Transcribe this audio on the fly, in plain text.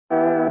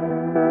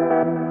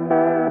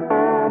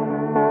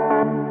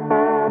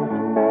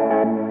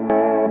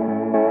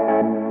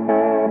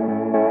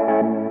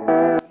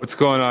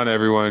going on,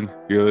 everyone?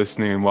 You're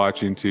listening and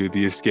watching to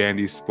the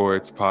Eskandy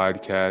Sports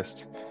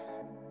Podcast.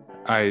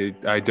 I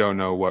don't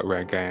know what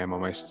rank I am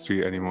on my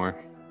street anymore.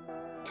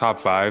 Top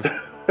 5,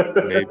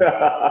 maybe.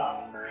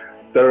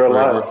 There are a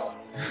We're- lot.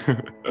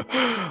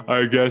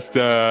 I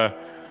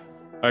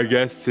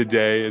guess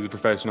today is a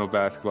professional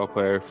basketball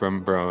player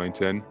from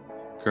Burlington,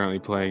 currently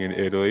playing in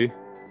Italy.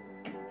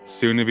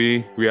 Soon to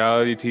be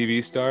reality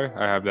TV star.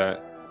 I have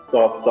that.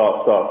 Stop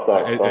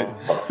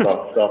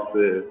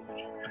this.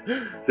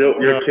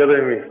 You're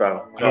killing me, fam.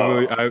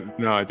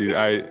 No,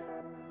 dude.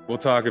 We'll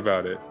talk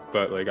about it,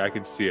 but like I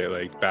could see it,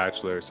 like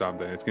Bachelor or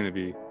something. It's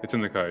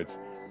in the cards.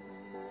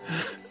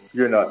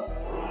 You're not.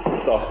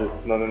 Stop this.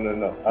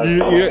 No.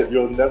 Yeah.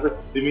 You'll never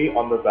see me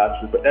on The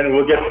Bachelor. But anyway,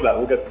 we'll get to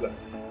that.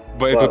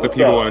 But it's what the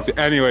people want to see.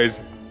 Anyways,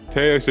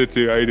 Tayo,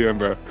 Shittu, how you doing,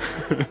 bro?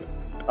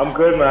 I'm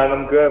good, man.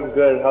 I'm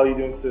good. How are you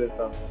doing today,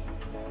 fam?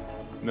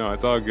 No,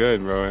 it's all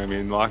good, bro. I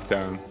mean,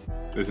 lockdown.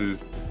 This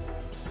is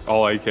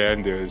all I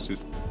can do is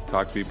just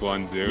talk to people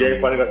on Zoom. Yeah,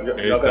 you're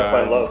not gonna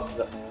find love.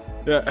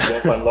 Yeah. You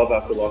won't find love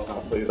after lockdown.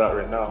 I'll tell you that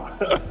right now.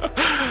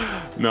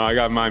 No, I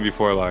got mine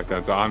before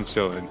lockdown, so I'm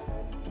chilling.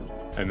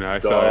 And I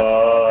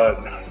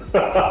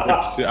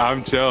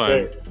I'm chilling.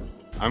 Okay.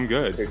 I'm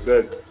good. Okay,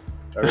 good.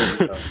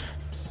 Everything's done.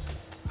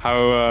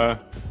 How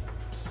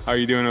are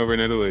you doing over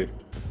in Italy?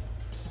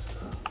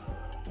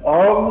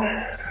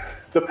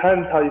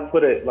 Depends how you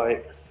put it.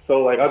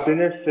 I've been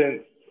here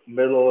since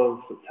middle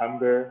of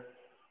September.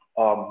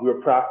 We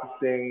were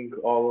practicing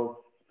all of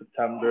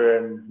September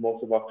and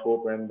most of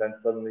October, and then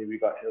suddenly we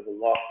got hit with a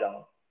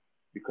lockdown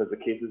because the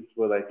cases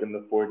were like in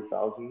the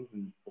 40,000s,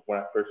 and when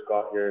I first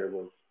got here, it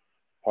was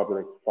probably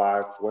like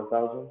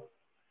 4,000.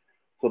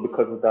 So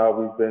because of that,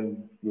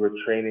 we were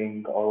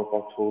training all of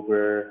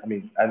October.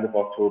 End of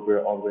October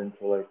all the way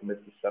until like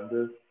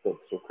mid-December, so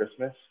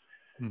Christmas.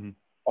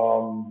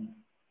 Mm-hmm.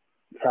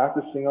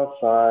 Practicing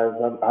outside.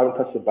 I haven't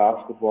touched the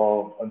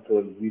basketball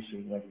until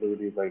recently, like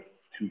literally like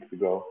 2 weeks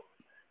ago.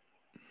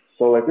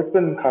 So like it's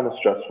been kind of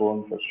stressful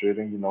and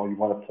frustrating. You know, you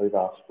want to play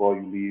basketball,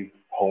 you leave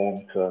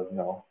home to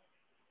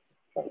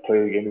like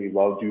play the game that you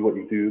love, do what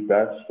you do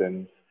best,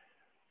 and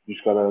you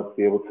just gotta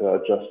be able to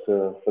adjust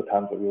to the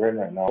times that we're in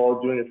right now. All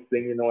doing its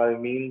thing, you know what I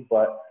mean?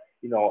 But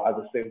at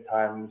the same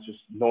time, it's just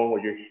knowing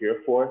what you're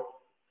here for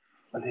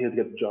and here to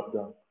get the job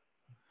done.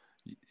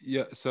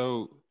 Yeah,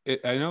 so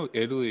I know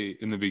Italy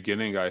in the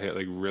beginning got hit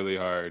like really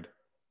hard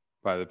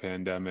by the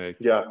pandemic.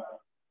 Yeah.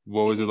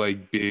 What was it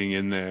like being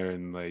in there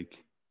and like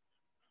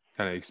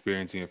kind of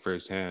experiencing it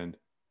firsthand?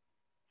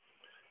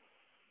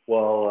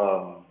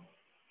 Well,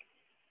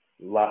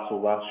 last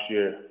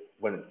year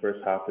when it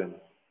first happened,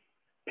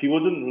 people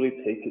didn't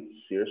really take it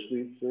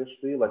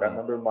seriously. Like I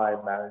remember my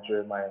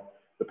manager,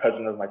 the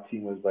president of my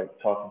team was like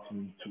talking to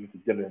me, took me to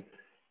dinner,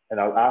 and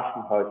I was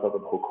asking how I felt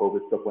about whole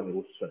COVID stuff when it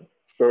was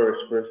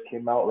first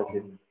came out, like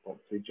in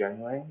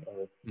January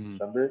or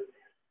December.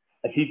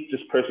 And he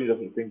just personally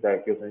doesn't think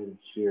that it was anything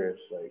serious.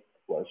 Like,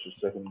 well, it's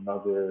just like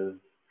another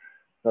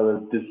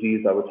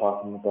disease that we're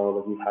talking about.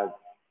 Like we've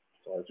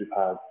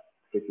had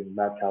freaking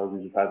mad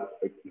calories, we've had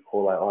like E.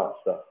 coli, all that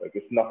stuff. Like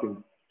it's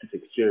nothing to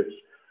take serious.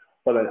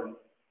 But then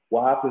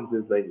what happens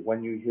is like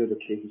when you hear the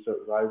cases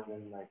start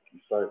rising, like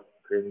you start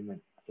creating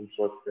like some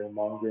sort of fear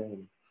mongering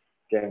and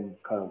getting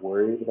kind of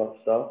worried about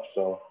stuff.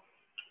 So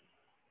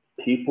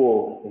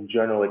people in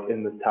general, like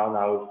in the town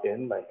I was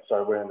in, like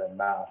started wearing their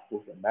masks. It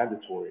wasn't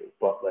mandatory,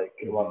 but like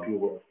a lot of people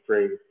were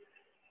afraid,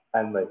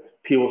 and like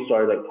people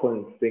started like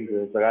pointing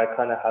fingers. Like I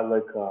kind of had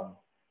like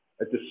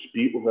a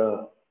dispute with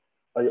a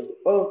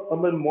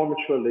more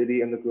mature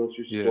lady in the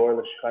grocery store.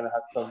 Like she kind of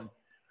had some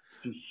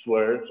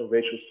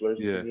racial slurs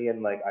to me,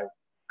 and like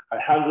I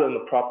handled it in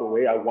the proper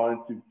way. I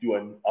wanted to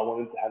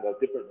handle it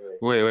a different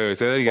way. Wait,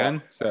 say that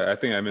again. Sorry, I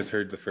think I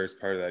misheard the first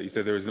part of that. You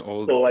said there was an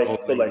old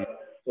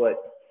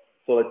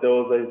So there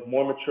was a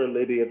more mature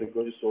lady at the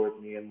grocery store with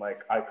me, and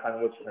like I kind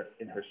of was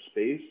in her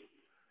space,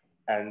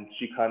 and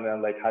she kind of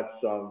like had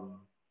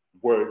some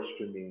words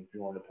for me, if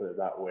you want to put it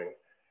that way.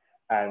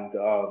 And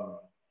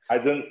I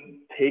didn't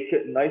take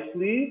it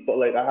nicely, but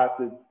like I had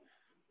to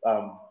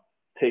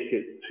take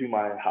it to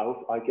my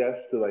house, I guess,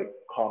 to like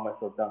calm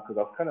myself down because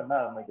I was kind of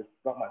mad. I'm like, it's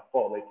not my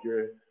fault. Like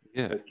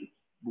like,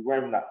 we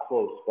weren't even that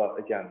close, but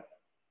again,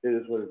 it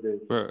is what it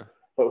is. Bro,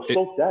 but it was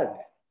so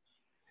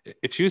dead.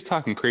 If she was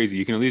talking crazy,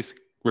 you can at least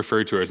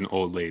refer to her as an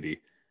old lady.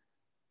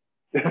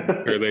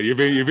 Or lady, you're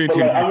being too.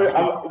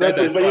 But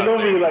you know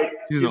me, like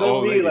she's an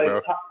old lady,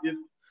 bro.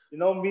 You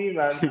know me,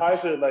 man.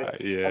 Ties are like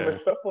I'm a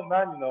respectful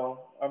man.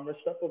 I'm a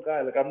respectful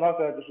guy. Like I'm not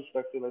gonna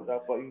disrespect you like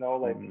that, but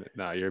like.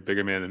 Nah, you're a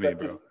bigger man than me,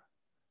 bro.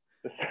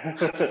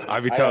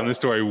 I'd be telling this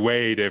story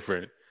way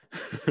different.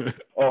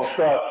 Oh,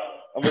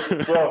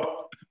 trust.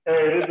 Bro.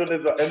 Hey, it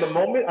is. In the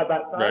moment at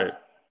that time, right.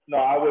 No,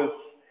 I was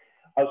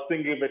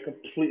thinking of it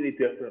completely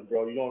different,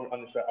 bro. You don't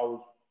understand. I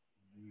was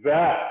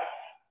vexed.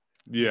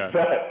 Yeah.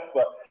 Vexed,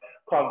 but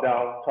calm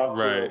down. Talk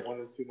right. to one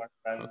or two of my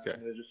friends, okay.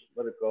 And just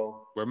let it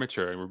go. We're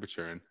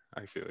maturing.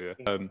 I feel you.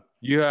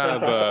 You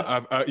have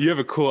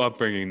a cool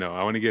upbringing, though.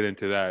 I want to get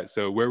into that.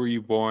 So, where were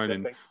you born,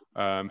 and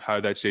how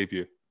did that shape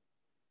you?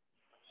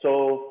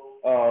 So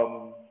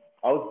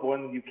I was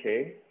born in the UK,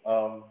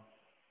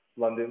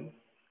 London.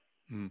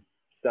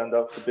 Stand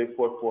up to Big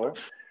 4-4.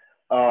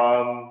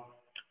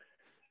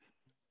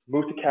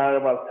 Moved to Canada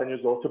when I was 10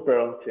 years old to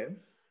Burlington.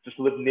 Just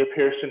lived near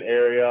Pearson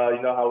area.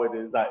 You know how it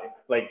is.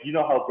 You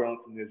know how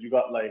Burlington is. You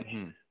got like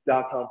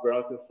downtown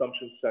Burlington,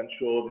 Assumption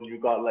Central, and you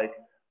got like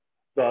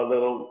the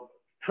little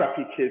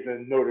preppy kids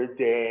in Notre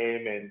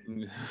Dame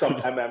and some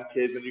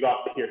kids, and you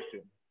got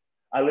Pearson.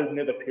 I live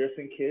near the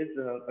Pearson kids,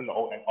 and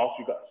also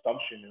you got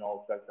Assumption and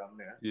all that down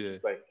there. Yeah.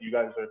 Like you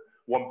guys are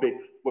one big.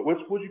 Which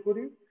school did you go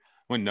to?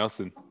 Went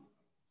Nelson.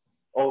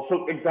 Oh,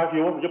 so exactly.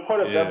 You're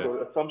part of them,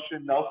 bro.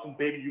 Assumption, Nelson,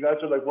 baby. You guys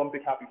are like one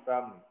big happy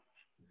family.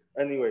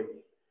 Anyway,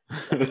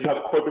 and then you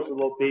have Corpus, a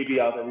little baby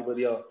out, and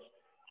everybody else.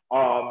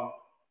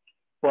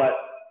 But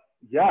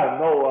yeah,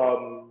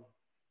 no.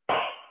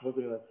 What was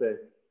I gonna say?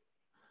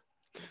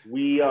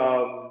 We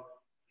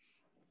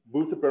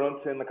moved to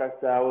Burlington. Like I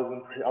said, I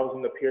was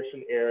in the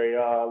Pearson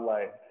area.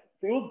 Like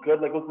it was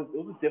good. Like it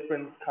was a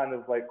different kind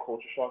of like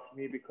culture shock to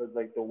me because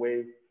like the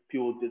way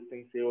people did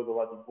things here was a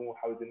lot different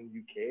how we did in the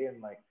UK,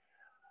 and like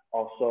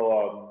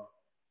also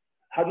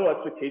had no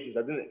expectations.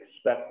 I didn't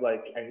expect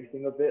like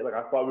anything of it. Like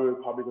I thought we were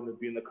probably going to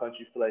be in the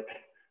country for like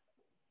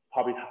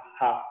probably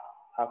half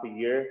a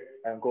year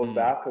and go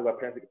back because our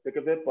parents get sick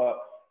of it. But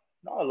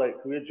no,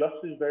 like we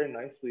adjusted very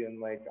nicely, and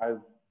like I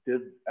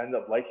did end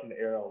up liking the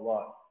area a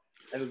lot,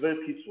 and it's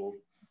very peaceful.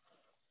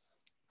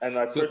 And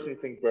I personally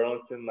think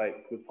Burlington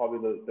like was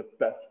probably the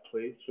best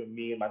place for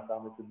me and my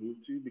family to move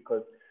to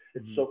because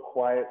it's so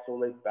quiet, so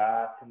laid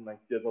back, and like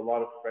there's a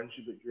lot of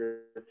friendship that you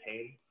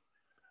retain.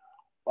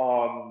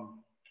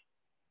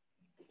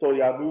 So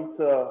yeah, I moved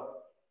to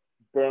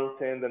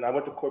Burlington, then I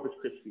went to Corpus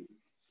Christie.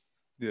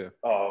 Yeah.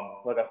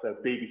 Like I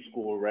said, baby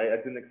school, right? I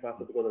didn't expect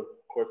to go to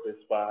Corpus,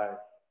 but I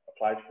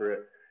applied for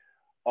it.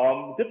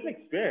 Different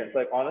experience.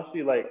 Like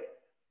honestly, like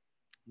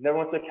never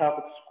went to a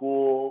Catholic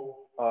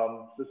school.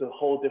 Just a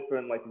whole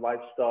different like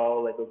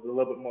lifestyle. Like it was a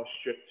little bit more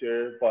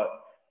stricter, but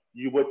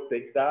you would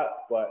think that,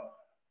 but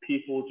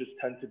people just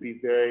tend to be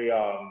very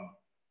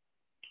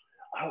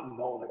I don't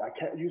know, like I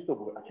can't really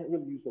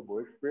use the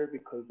word for it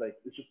because like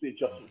it's just the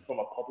adjustment from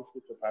a public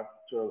school to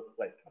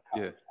like a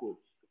Catholic school.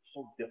 It's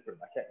so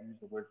different. I can't use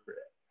the word for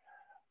it.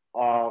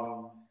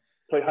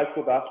 Played high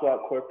school basketball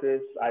at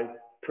Corpus. I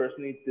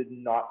personally did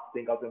not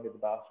think I was gonna get the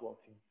basketball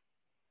team,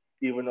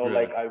 even though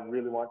like I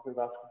really wanted to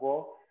play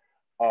basketball.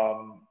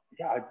 I'm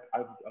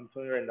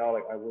telling you right now,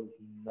 like I was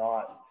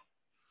not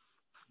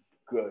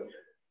good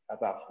at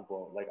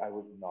basketball. Like I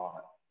was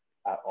not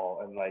at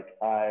all, and like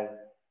I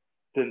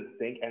didn't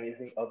think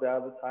anything of it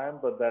at the time,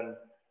 but then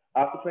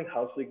after playing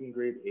house league in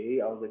grade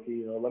 8, I was like, hey,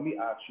 you know, let me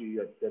actually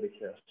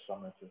dedicate a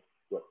summer to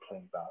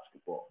playing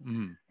basketball.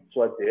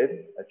 So I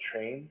did. I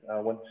trained. I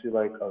went to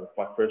like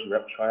my first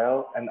rep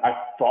trial, and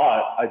I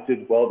thought I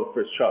did well the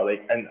first trial.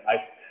 Like, and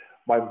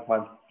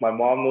my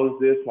mom knows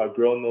this, my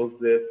girl knows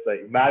this.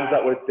 Like, mans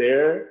that were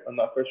there on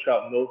that first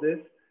trial know this.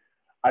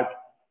 I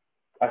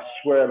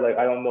swear, like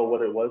I don't know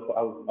what it was, but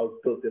I was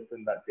still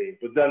different that day.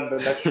 But then the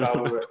next trial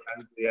we were at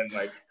Tansley, and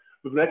like.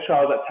 With the next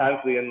trial I was at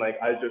Tansley, and like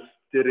I just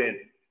didn't.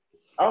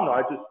 I don't know.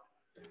 I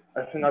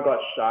think I got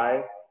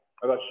shy.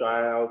 And I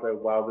was like,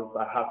 wow,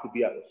 I have to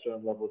be at a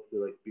certain level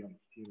to like be on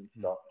this team and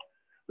stuff.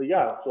 But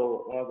yeah,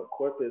 so when I was at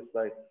Corpus,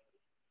 like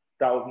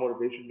that was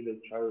motivation for me to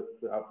try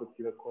to out the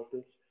team at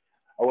Corpus.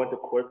 I went to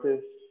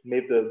Corpus,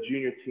 made the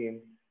junior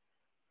team.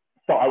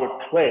 Thought I would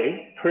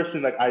play.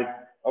 Personally, like I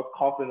was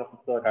confident enough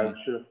to feel like I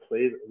should have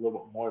played a little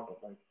bit more, but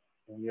like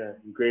when you're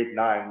in grade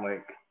 9,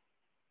 like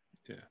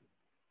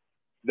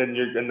Then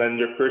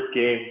your first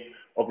game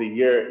of the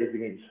year is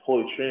against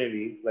Holy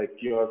Trinity, like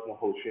you know, it's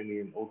Holy Trinity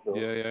in Oakville.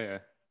 Yeah.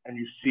 And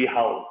you see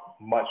how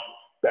much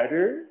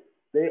better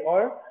they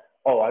are.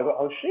 Oh, I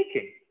was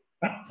shaking.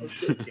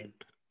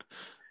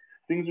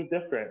 Things are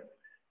different.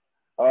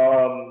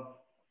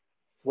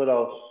 What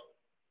else?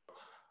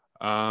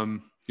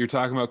 You're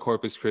talking about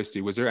Corpus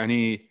Christi. Was there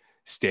any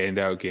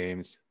standout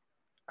games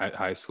at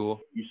high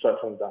school? You start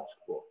playing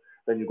basketball.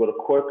 Then you go to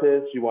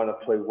Corpus. You want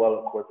to play well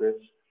at Corpus.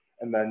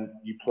 And then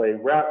you play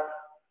rep.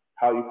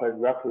 How you play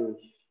rep is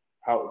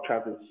how it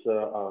translates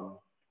to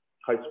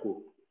high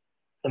school.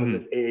 And then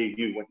there's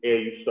AAU, when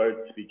AAU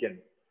started to begin.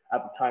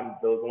 At the time,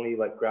 there was only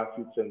like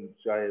grassroots and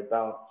CIA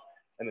Bounce,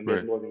 and then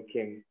there's Northern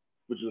King,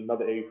 which is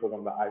another AAU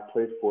program that I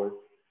played for.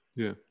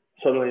 Yeah.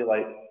 Suddenly,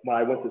 like when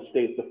I went to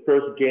States, the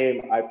first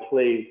game I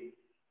played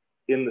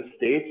in the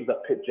States was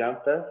at Pitt Jam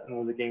Fest, and it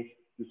was against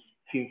this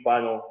team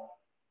final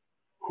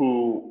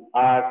who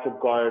I had to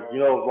guard, you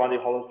know, Ronnie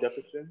Hollis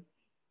Jefferson?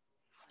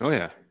 Oh,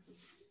 yeah.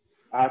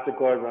 I had to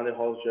guard Ronnie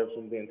Hollis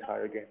Jefferson the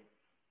entire game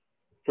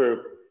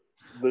for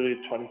literally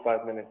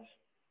 25 minutes.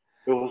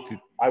 It was,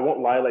 I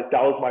won't lie, like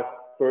that was my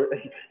first,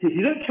 he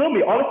didn't kill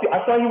me. Honestly,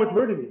 I thought he would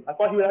murder me. I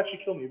thought he would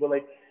actually kill me, but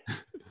like,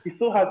 he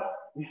still had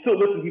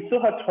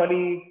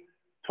 20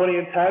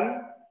 and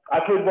 10. I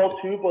played well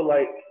too, but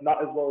like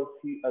not as well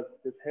as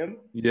him.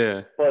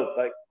 Yeah. But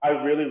like, I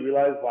really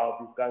realized, wow,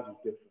 these guys are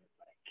different.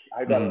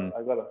 Like,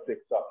 I gotta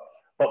fix up.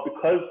 But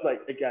because,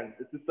 like, again,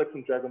 this is like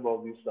some Dragon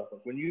Ball Z stuff.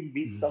 Like, when you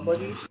meet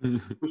somebody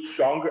who's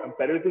stronger and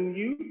better than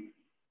you,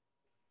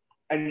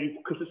 and you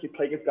consistently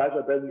play against guys that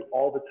are better than you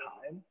all the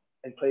time,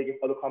 and play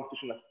against other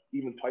competition that's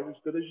even twice as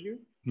good as you,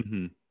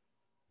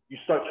 you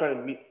start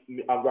trying to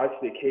rise to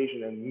the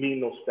occasion and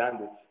meet those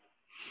standards.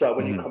 So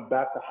when you come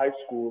back to high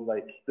school,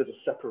 like, there's a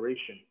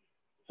separation.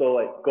 So,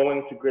 like,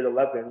 going to grade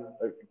 11,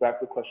 like, back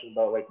to the question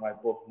about, like, my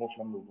most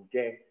memorable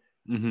game.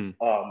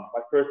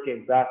 My first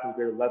game back in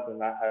grade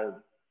 11, I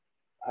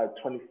had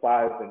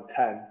 25 and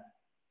 10.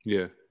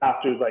 Yeah.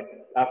 After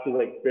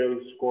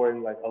barely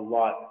scoring like a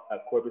lot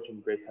at Corpus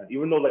in grade 10.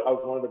 Even though, like, I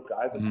was one of the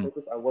guys at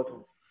Corpus, I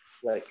wasn't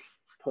like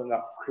putting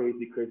up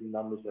crazy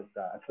numbers like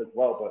that. I played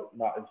well, but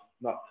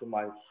not to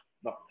my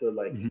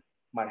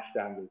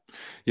standards.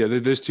 Yeah,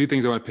 there's two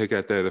things I want to pick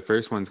at there. The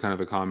first one's kind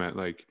of a comment,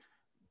 like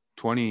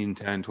 20 and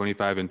 10,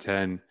 25 and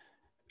 10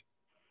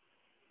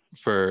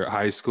 for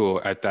high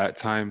school at that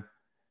time.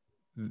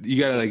 You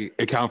got to like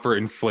account for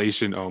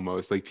inflation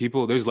almost. Like,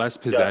 people, there's less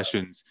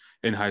possessions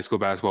in high school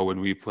basketball when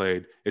we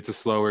played. It's a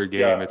slower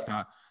game. It's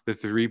not, the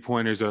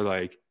 3-pointers are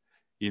like,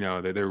 you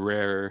know, they're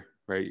rarer,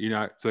 right? You're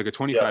not, so like a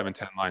 25 and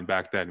 10 line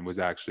back then was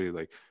actually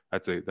like,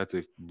 that's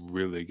a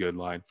really good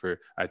line for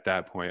at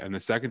that point. And the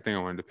second thing I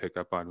wanted to pick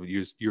up on,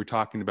 you were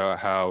talking about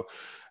how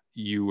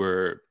you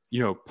were,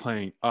 you know,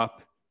 playing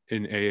up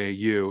in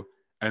AAU,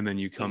 and then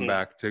you come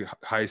back to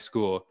high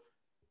school,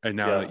 and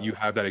now that you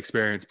have that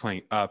experience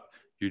playing up,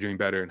 you're doing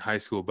better in high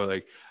school. But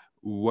like,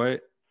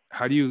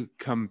 how do you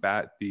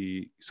combat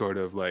the sort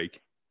of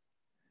like,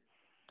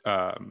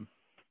 I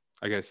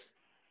guess,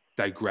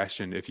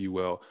 digression, if you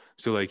will?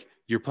 So like,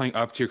 you're playing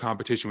up to your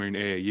competition when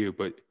you're in AAU,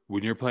 but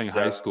when you're playing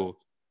high school,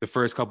 the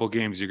first couple of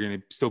games, you're going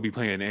to still be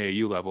playing at an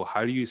AAU level.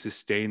 How do you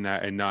sustain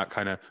that and not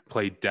kind of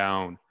play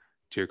down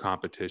to your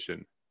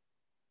competition?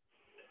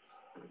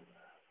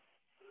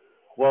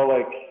 Well,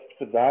 like,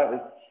 for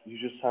that, you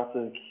just have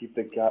to keep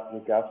the gas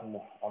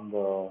on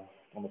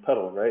the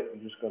pedal, right?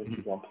 You just got to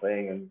keep on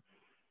playing and,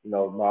 you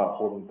know, not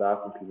holding back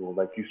on people.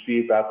 Like, you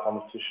see bad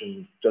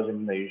competition doesn't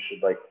mean that you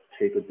should like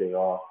take a day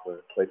off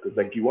or play, because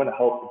like you want to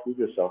help improve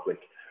yourself.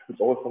 Like, it's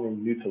always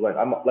something new to learn.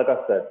 Like I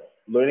said,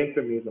 learning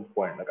for me is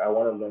important. Like, I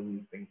want to learn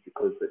new things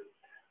because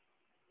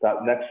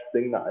that next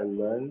thing that I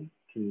learn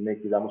can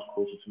make me that much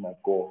closer to my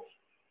goals.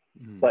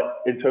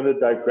 But in terms of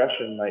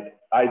digression, like,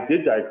 I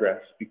did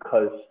digress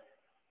because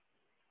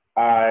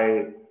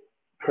I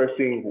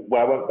personally,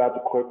 when I went back to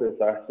Corpus,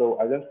 I didn't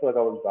feel like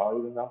I was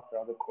valued enough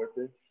around the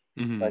Corpus.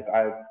 Like,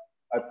 I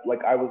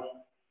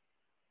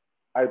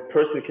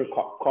personally can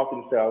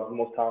confidently say I was the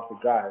most talented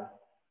guy,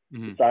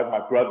 besides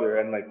my brother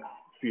and like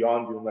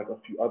Fiondu and like a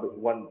few other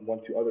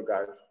two other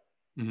guys.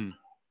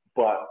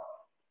 But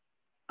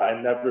I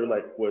never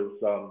like was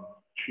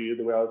treated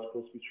the way I was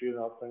supposed to be treated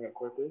when I was playing at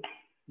Corpus.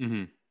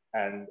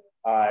 And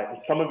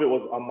some of it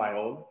was on my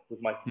own,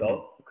 with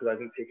myself, because I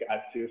didn't take it as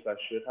serious as I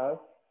should have.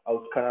 I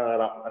was kind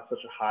of at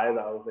such a high that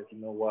I was like, you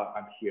know what,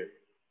 I'm here.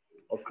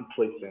 I was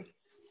complacent.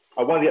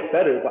 I wanted to get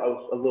better, but I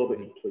was a little bit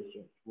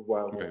complacent with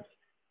where I was.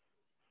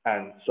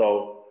 And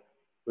so,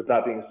 with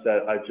that being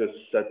said, I just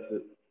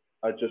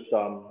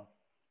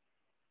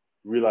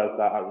realized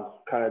that I was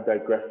kind of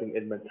digressing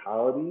in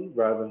mentality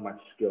rather than my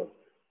skill.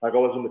 Like, I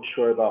wasn't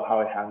mature about how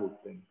I handled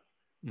things.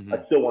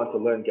 I still wanted to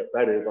learn and get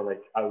better, but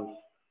like, I was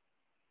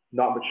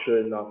not mature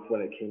enough when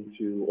it came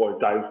to, or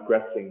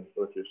digressing,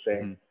 what you're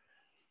saying,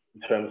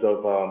 in terms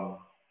of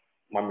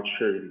my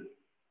maturity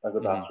as a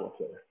basketball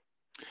player.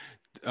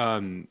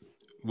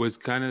 Was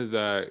kind of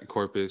the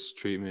Corpus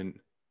treatment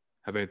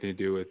have anything to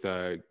do with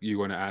you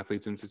going to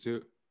Athletes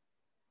Institute?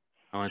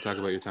 I want to talk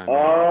about your time there.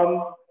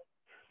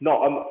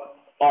 No,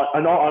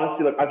 in all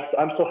honesty, like,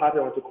 I'm so happy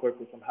I went to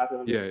Corpus. I'm happy I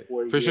went to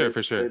 4 years.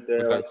 For sure.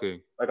 There. Like,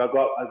 I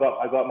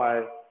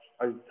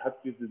had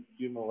to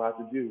do what I had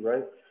to do,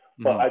 right?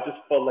 But I just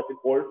felt like in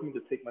order for me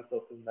to take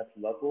myself to the next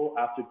level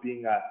after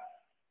being at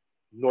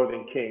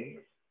Northern Kings,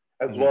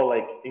 as well,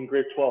 like in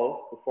grade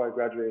 12, before I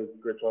graduated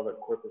grade 12 at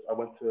Corpus, I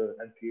went to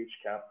NPH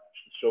camp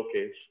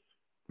showcase.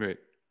 Right.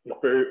 The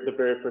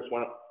very first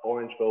one,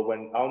 Orangeville.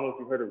 When, I don't know if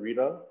you've heard of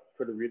Rita.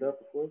 Heard of Rita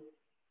before?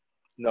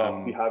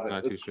 No, you haven't.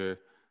 Not too sure.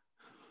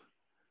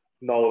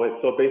 No,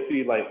 so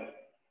basically, like,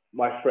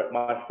 my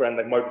friend,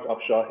 like Marcus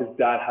Upshaw, his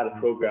dad had a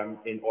program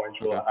in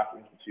Orangeville at Afro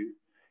Institute,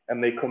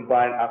 and they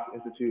combined Afro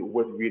Institute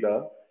with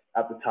Rita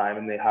at the time,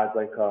 and they had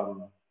like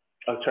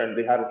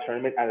they had a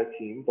tournament and a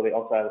team, but they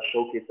also had a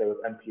showcase that was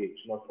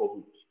MPH, North Pole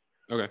Hoops.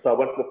 Okay. So I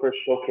went to the first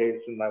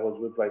showcase, and I was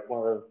with like one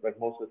of the, like,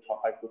 most of the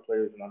top high school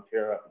players in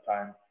Ontario at the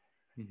time.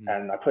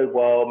 And I played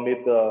well,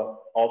 made the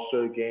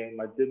All-Star game.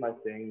 I did my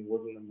thing,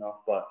 wasn't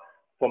enough, but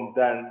from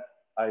then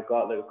I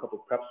got like a couple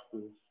of prep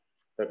schools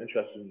that were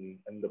interested in me,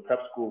 and the prep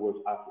school was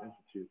Afro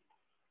Institute.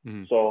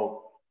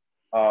 So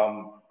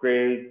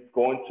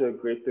going to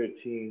grade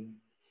 13,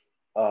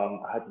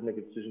 I had to make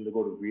a decision to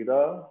go to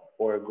Rita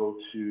or go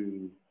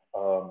to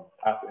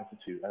Afro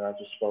Institute, and I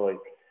just felt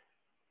like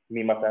me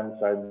and my family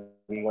decided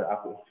me going to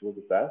Afro Institute was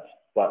the best.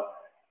 But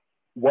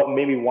what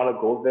made me want to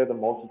go there the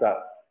most is that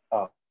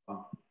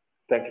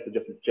thank you to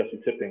Jesse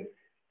Tipping.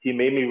 he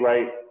made me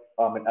write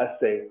an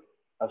essay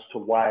as to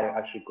why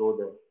I should go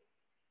there.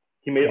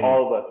 He made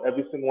all of us,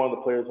 every single one of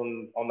the players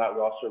on that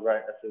roster, write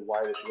an essay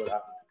why they should go to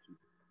Athletes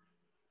Institute.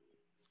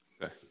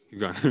 Okay, keep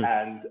going.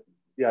 And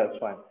yeah, that's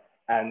fine.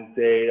 And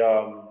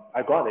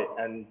I got it,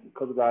 and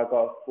because of that, I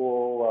got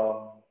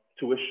full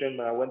tuition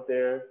when I went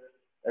there.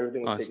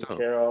 Everything was taken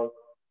care of.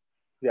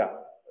 Yeah,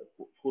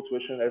 full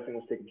tuition, everything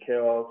was taken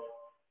care of,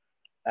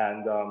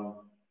 and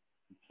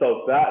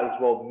so that as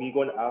well. Me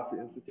going to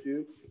Athlete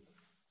Institute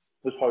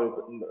was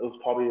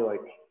probably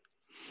like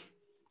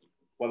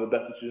one of the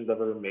best decisions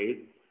I've ever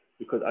made,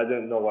 because I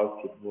didn't know what I was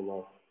capable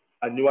of.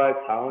 I knew I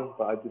had talent,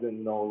 but I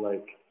didn't know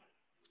like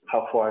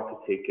how far I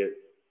could take it.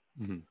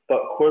 Mm-hmm.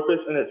 But Corpus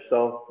in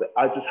itself,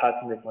 I just had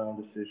to make my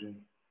own decision,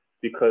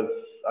 because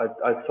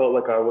I felt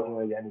like I wasn't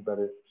going to get any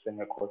better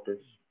staying at Corpus.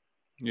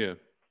 Yeah.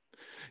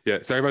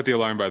 Sorry about the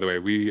alarm, by the way.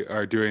 We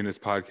are doing this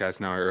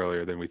podcast now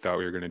earlier than we thought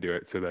we were going to do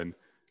it. So then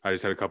I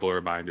just had a couple of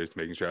reminders,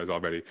 making sure I was all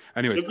ready.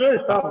 Anyways. You're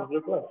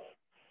good.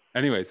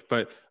 Anyways,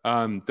 but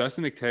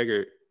Dustin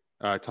McTaggart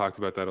talked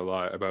about that a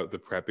lot, about the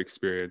prep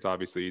experience.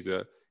 Obviously, he's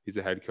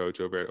a head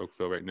coach over at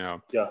Oakville right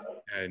now. Yeah.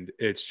 And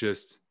it's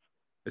just,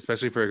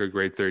 especially for like a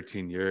grade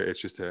 13 year, it's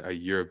just a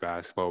year of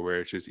basketball where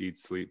it's just eat,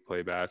 sleep,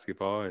 play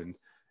basketball. And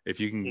if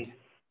you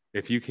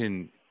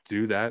can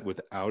do that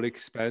without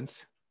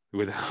expense,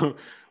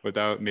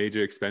 without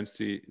major expense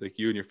to like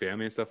you and your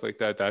family and stuff like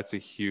that, that's a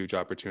huge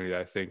opportunity.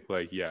 I think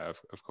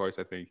of course,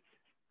 I think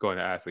going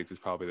to Athletes is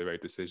probably the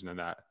right decision in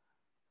that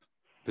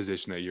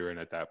position that you're in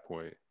at that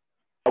point.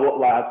 I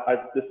won't lie,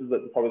 this is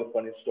probably the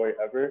funniest story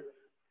ever.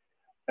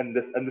 And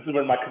this is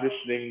when my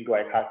conditioning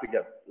had to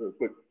get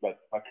good. Like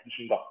my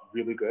conditioning got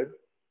really good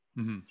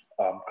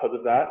because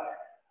of that.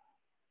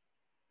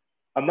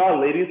 I'm not a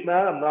ladies'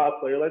 man. I'm not a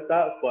player like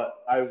that. But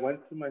I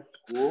went to my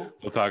school.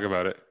 We'll talk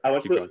about it. I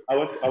went to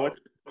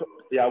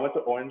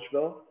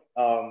Orangeville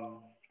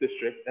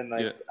district, and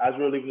as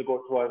we were leaving to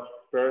go to our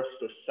first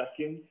or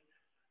second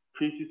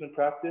preseason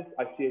practice,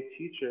 I see a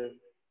teacher,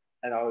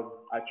 and I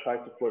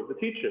tried to flirt with the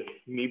teacher.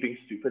 Me being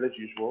stupid as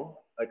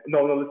usual. Like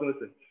no,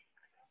 listen.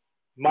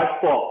 My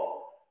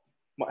fault.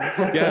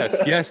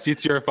 Yes,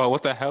 it's your fault.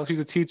 What the hell? She's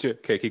a teacher.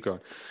 Okay, keep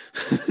going.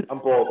 I'm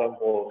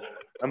bold.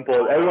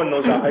 Everyone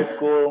knows that. High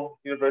school,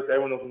 university,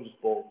 everyone knows I'm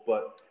just bold.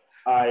 But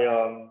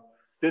I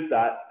did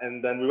that,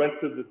 and then we went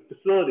to the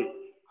facility.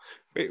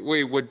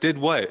 Wait, what did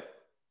what?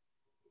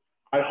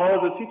 I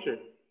hollered at the teacher.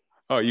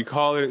 Oh, you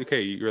called it?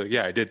 Okay, you were like,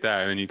 yeah, I did that,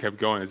 and then you kept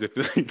going as if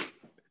like...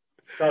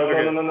 No.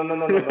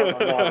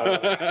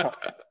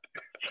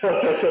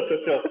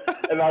 Chill.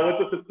 And I went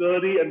to the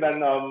facility, and then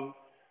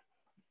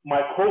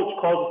my coach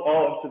calls us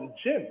all into the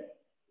gym.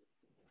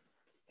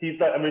 He's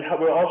like,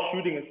 we're all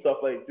shooting and stuff,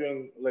 like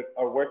doing like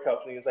our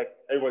workouts, and he's like,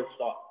 everybody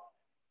stop.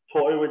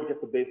 Told everybody to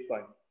get the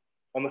baseline.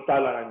 On the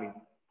sideline, I mean.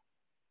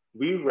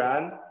 We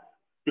ran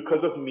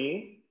because of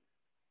me.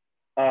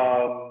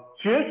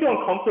 She didn't feel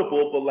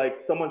uncomfortable, but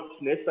like someone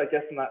snitched, I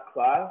guess, in that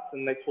class,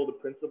 and they told the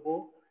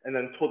principal, and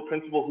then told the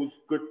principal, who's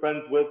good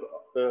friends with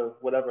the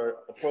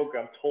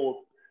program,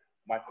 told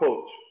my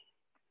coach.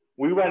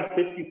 We ran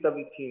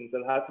 50-17s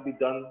and had to be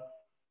done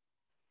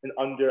in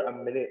under a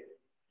minute,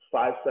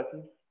 5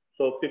 seconds.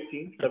 So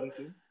 15,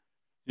 17.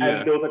 Yeah.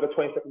 And there was like a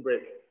 20-second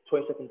break.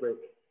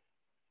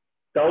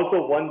 That was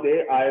the one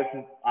day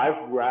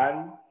I've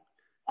ran.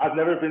 I've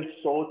never been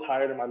so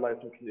tired in my life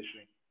from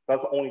conditioning. That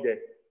was the only day.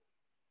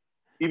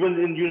 Even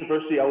in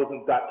university, I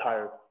wasn't that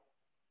tired.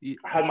 I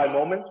had my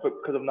moments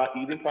because of not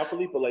eating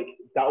properly, but like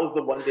that was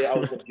the one day I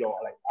was like, yo,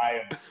 like I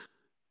am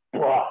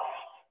bruh.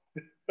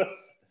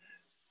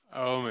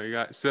 Oh my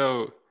God.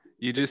 So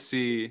you just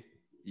see,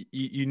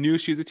 you knew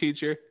she was a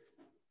teacher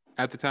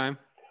at the time?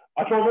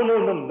 I thought,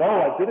 no,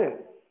 I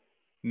didn't.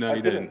 No,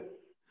 you didn't.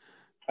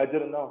 I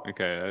didn't know.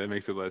 Okay, that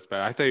makes it less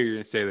bad. I thought you were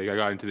going to say, like, I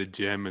got into the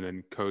gym and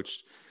then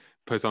coach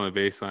puts on the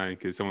baseline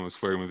because someone was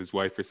flirting with his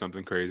wife or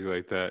something crazy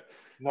like that.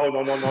 No,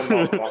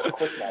 of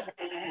course not.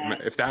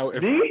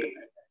 Me?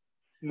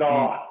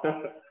 No.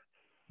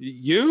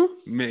 You?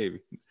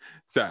 Maybe.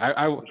 So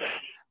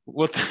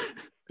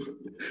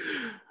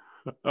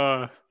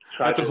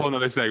that's a whole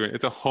nother segment.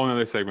 It's a whole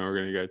nother segment we're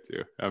going to get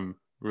to. I'm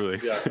really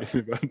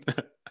excited about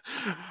that.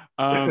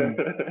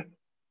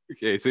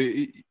 Okay, so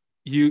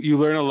you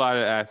learn a lot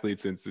at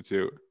Athletes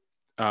Institute.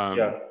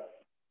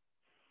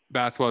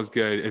 Basketball is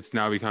good. It's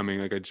now becoming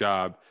like a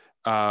job.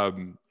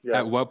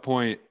 At what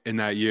point in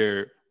that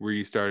year were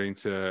you starting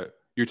to?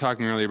 You're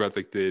talking earlier about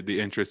like the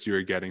interest you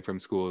were getting from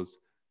schools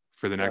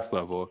for the next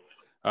level.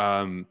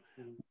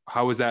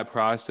 How was that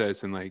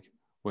process, and like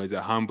was it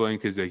humbling?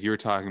 Because like you were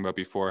talking about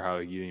before how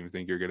like, you didn't even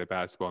think you were good at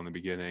basketball in the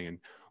beginning and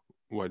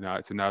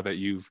whatnot. So now that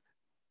you've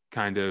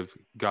kind of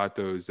got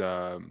those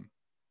that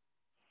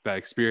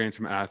experience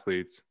from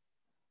Athletes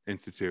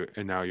Institute,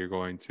 and now you're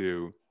going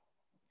to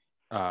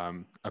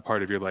a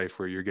part of your life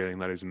where you're getting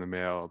letters in the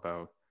mail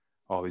about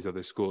all these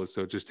other schools.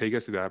 So just take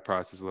us through that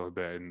process a little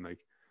bit and like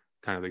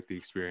kind of like the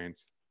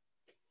experience.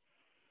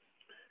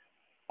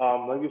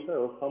 Like you said, it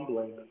was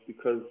humbling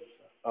because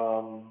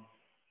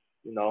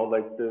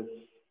like this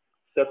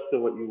steps to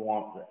what you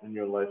want in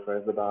your life,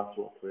 right? As a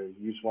basketball player,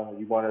 you want to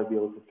be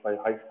able to play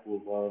high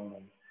school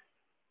and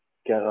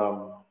get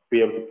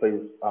be able to play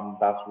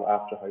basketball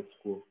after high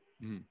school.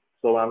 Mm.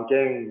 So when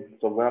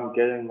I'm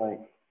getting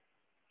like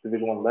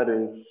Division 1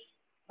 letters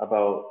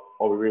about,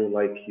 oh, we really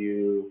like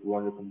you, we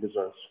want you to come visit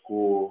our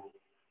school,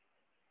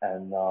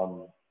 and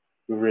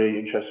we're really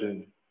interested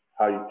in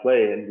how you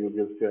play and you'll be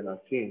able to fit on our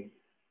team.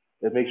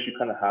 It makes you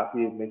kind of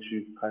happy. It makes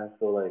you kind of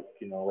feel like,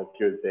 like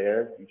you're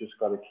there. You just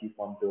got to keep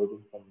on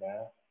building from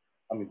there.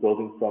 I mean,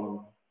 building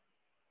from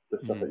the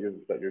stuff that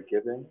you're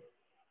giving.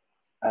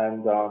 And,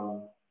 as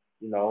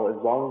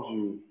long as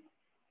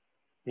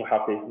you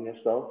have faith in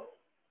yourself,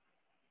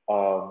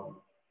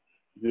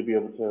 you'll be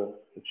able to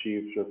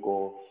achieve your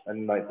goals.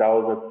 And like that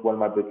was like one of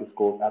my biggest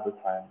goals at the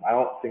time. I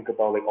don't think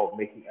about like, oh,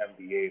 making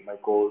NBA. My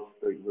goal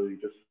is like really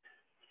just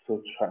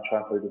to try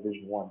and play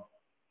Division 1.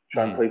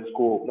 Try and play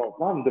school. No,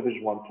 not in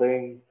Division 1.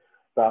 Playing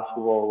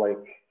basketball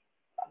like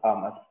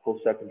at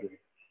post-secondary.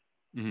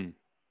 Mm-hmm.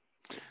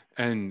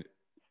 And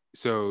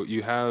so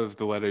you have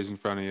the letters in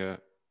front of you,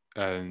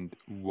 and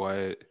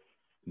what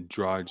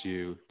drawed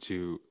you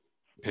to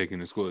picking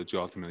the school that you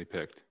ultimately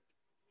picked?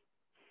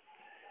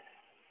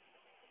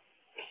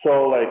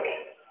 So like,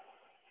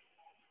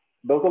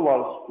 there's a lot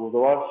of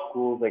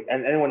schools like,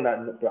 and anyone that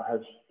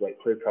has like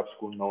played prep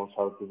school knows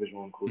how Division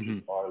 1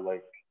 coaches are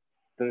like.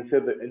 Then they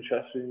say they're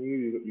interested in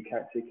you. You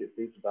can't take it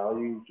face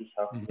value. You just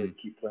have to like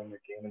keep playing the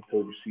game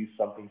until you see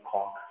something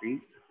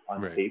concrete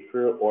on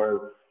paper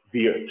or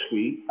via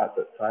tweet at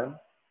the time.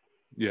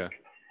 Yeah.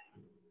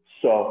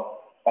 So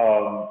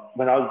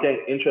when I was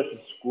getting interested in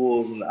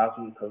schools and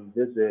asking me to come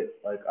visit,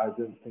 like I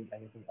didn't think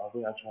anything of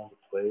it. I just wanted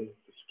to play,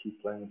 just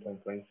keep playing,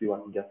 see what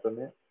I can get from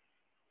it.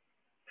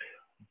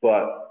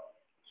 But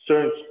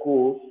certain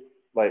schools,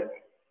 like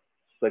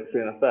say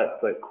in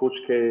effect, like Coach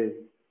K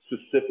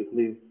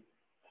specifically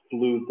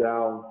flew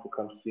down to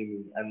come see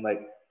me, and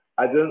like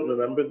I didn't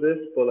remember this,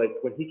 but like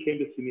when he came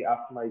to see me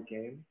after my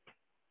game,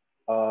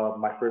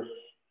 my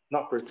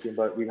not first game,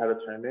 but we had a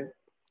tournament.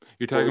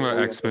 You're talking about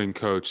X-Men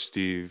coach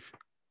Steve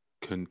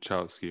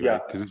Konchalski,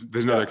 right? Because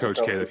there's another Coach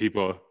K that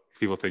people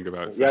think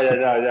about. So. Yeah.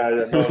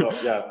 No,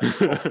 yeah.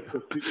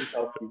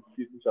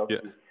 Steve Konchalski. Yeah.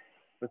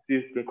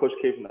 When Coach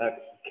K from X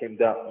came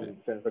down,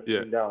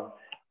 came down.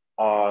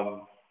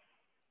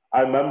 I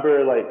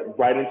remember like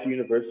right into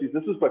university.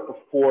 This was like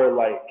before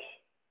like.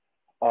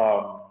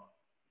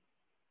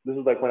 This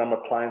is like when I'm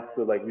applying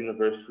to like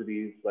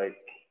universities, like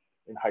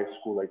in high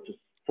school, like just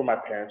for my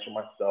parents, for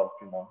myself,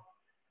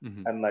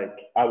 And like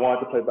I wanted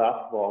to play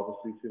basketball,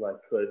 obviously, see if I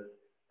could.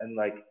 And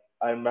like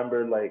I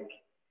remember like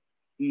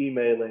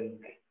emailing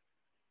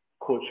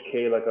Coach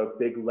K like a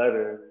big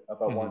letter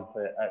about wanting to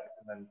play at X,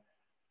 and then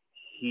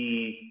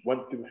he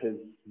went through his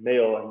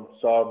mail and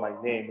saw my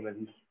name, and then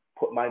he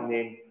put my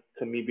name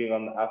to me being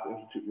on the Apple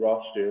Institute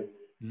roster,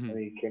 and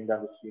he came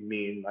down to see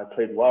me, and I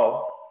played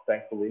well,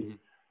 thankfully.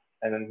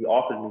 And then he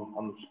offered me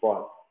on the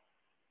spot.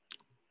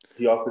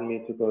 He offered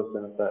me to go to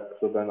Senate.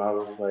 So then I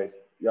was like,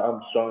 yeah,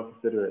 I'm strongly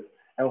consider it.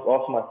 And it was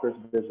also my first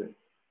visit.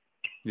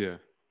 Yeah.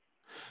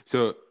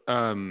 So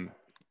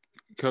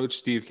Coach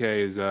Steve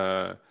K is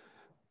at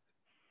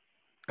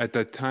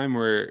that time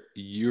where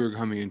you were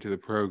coming into the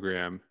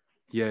program,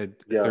 he had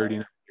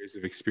 39 years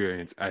of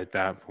experience at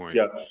that point.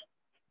 Yes.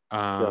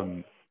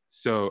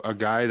 So a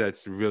guy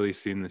that's really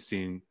seen the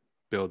scene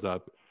build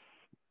up,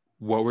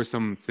 what were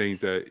some things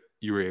that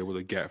you were able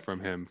to get from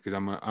him? Because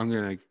I'm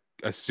going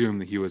to assume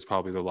that he was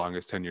probably the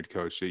longest tenured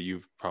coach that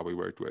you've probably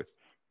worked with.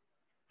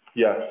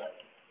 Yes,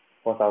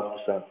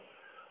 1,000%.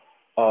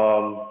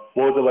 What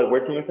was it like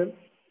working with him?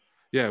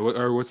 Yeah,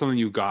 or what's something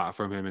you got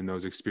from him in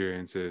those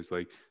experiences?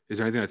 Like, is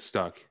there anything that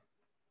stuck?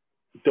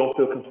 Don't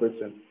feel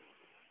complacent.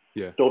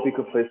 Yeah. Don't be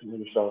complacent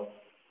with yourself.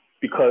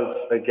 Because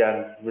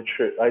again,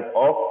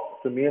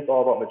 for me, it's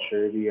all about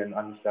maturity and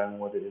understanding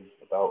what it is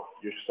about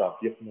yourself.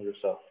 You have to know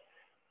yourself.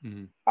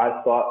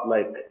 I thought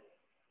like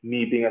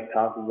me being as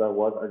talented as I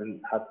was, I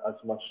didn't have as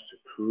much to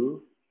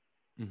prove,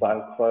 but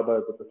I thought about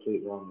it the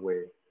complete wrong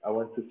way. I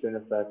went to St.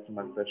 Effects in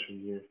my freshman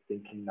year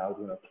thinking I was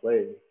going to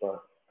play,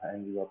 but I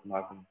ended up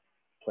not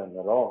playing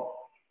at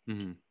all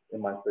in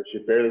my first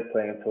year, barely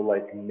playing until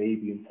like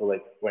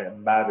when it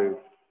mattered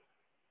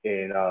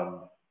in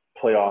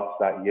playoffs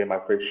that year, my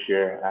first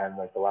year, and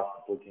like the last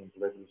couple of games of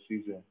the regular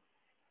season.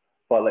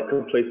 But like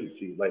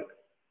complacency, like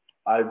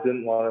I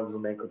didn't want to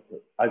remain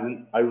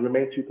complacent. I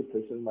remained too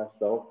complacent in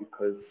myself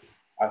because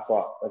I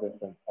thought, like I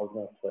said, I was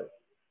going to play.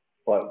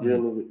 But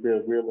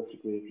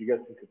realistically, if you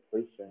get too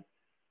complacent,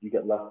 you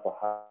get left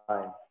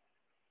behind.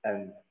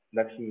 And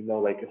next thing you know,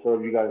 like instead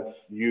of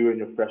you and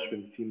your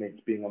freshman teammates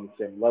being on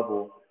the same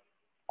level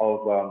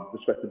of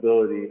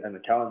respectability and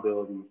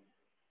accountability,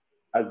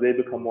 as they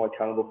become more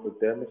accountable for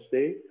their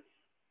mistakes,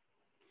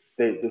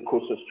 the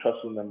coach is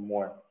trusting them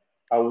more.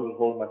 I wasn't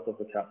holding myself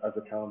as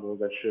accountable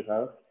as I should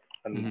have.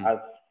 And as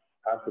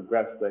time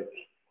progressed, like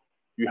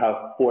you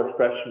have 4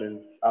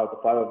 freshmen out of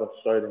the 5 of us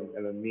starting,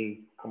 and then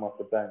me come off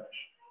the bench.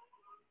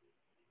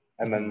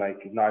 And then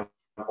like not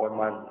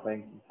even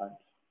playing sometimes.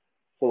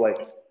 So like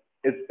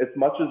it's as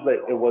much as like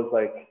it was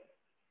like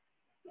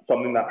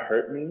something that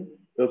hurt me.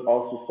 It was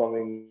also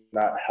something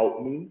that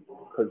helped me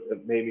because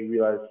it made me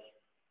realize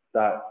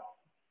that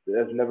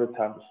there's never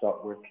time to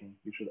stop working.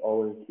 You should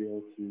always be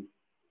able to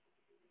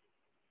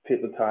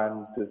take the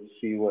time to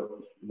see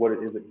what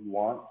it is that you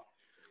want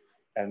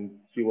and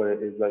see what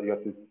it is that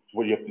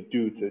what you have to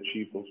do to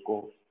achieve those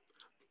goals.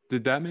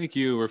 Did that make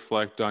you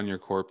reflect on your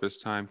Corpus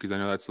time? Because I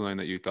know that's something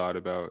that you thought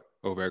about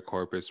over at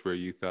Corpus, where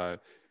you thought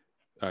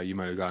you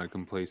might have gotten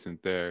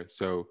complacent there.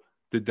 So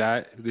did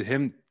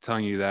him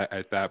telling you that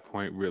at that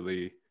point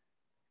really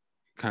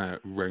kind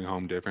of ring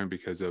home different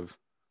because of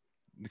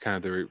kind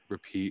of the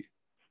repeat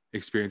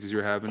experiences you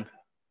were having?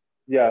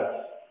 Yes.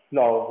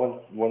 No,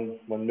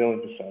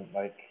 1,000,000%.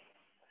 Like,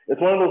 it's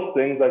one of those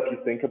things like you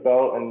think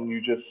about and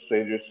you just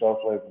say to yourself,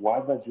 like, why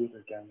did I do it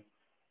again?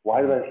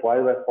 Why did I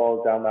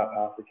fall down that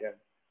path again?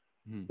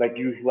 Like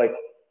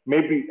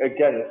maybe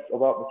again it's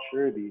about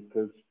maturity,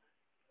 because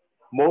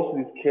most of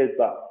these kids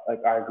that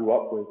like I grew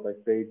up with, like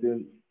they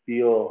didn't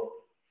feel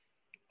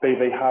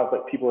they have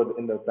like people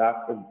in their back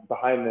and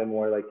behind them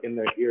or like in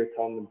their ear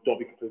telling them don't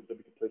be complacent, don't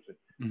be complacent.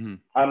 Mm-hmm.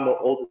 I'm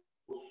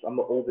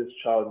the oldest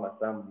child in my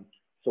family,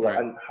 so like,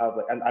 I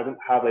didn't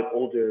have like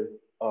older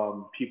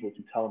people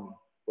to tell me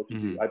what to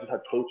do. I just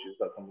had coaches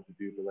that told me to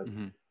do, but like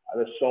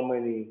there's so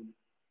many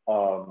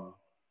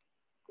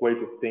ways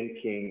of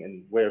thinking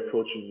and way of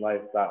approaching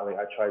life that like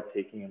I tried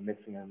taking and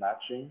mixing and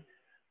matching,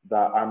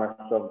 that I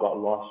myself got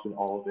lost in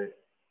all of it.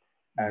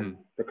 And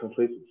the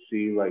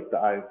complacency like that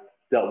I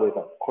dealt with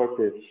at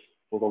Corpus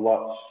was a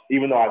lot,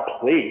 even though I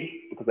played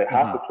because they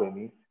have to play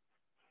me.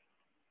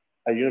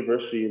 At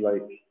university,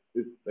 like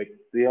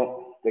they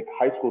don't, like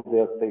high school,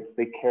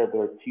 they care about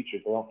their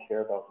teachers. They don't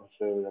care about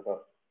necessarily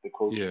about the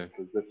coaches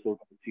because they're still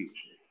going to teach.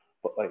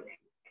 But like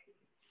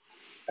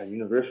at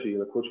university,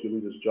 the coach could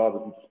lose his job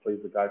if he just plays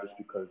the guy just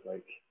because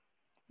like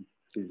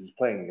he's just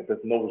playing. If there's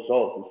no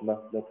results, there's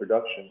no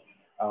production,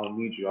 I don't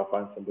need you. I'll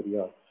find somebody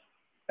else.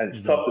 And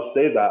it's tough to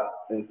say that,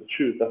 and it's the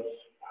truth. That's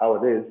how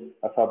it is.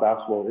 That's how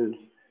basketball is.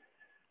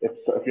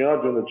 If you're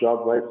not doing the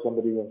job right,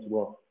 somebody else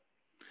will.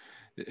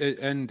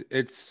 And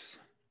it's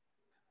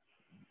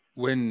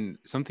when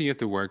something you have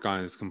to work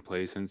on is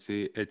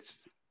complacency.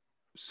 It's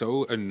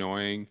so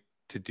annoying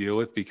to deal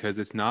with because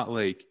it's not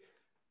like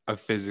a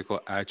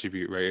physical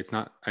attribute, right? It's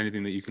not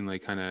anything that you can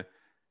like kind of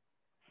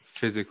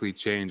physically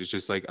change. It's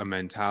just like a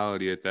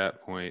mentality at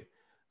that point.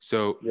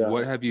 So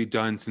what have you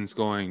done since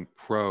going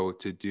pro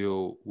to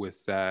deal with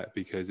that?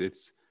 Because it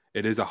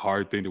is a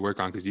hard thing to work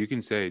on, because you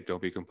can say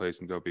don't be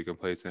complacent,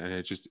 and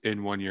it's just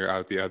in one year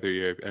out the other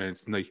year, and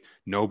it's like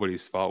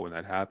nobody's fault when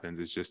that happens.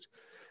 It's just,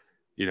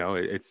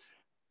 it's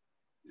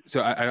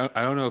so I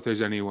don't know if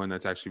there's anyone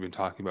that's actually been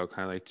talking about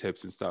kind of like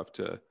tips and stuff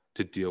to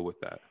deal with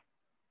that.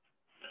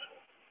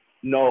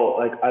 No,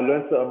 like I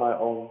learned it on my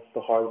own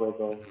the hard way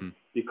though,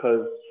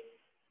 because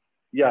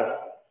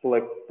so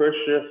like first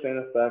year, St.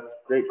 Effects,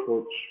 great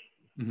coach.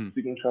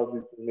 Speaking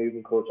Chelsea's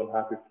amazing coach. I'm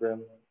happy for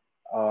him.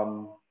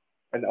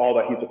 And all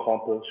that he's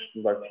accomplished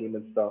with our team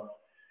and stuff.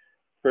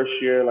 First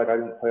year, like I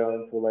didn't play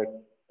until like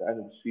the end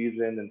of the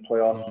season and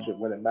playoffs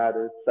when it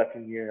mattered.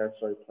 Second year, I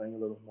started playing a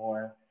little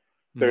more.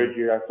 Third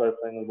year, I started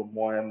playing a little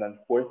more, and then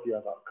fourth year,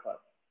 I got cut.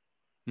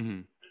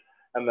 And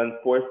then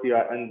fourth year,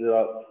 I ended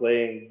up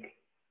playing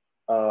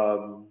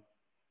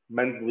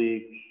men's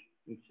league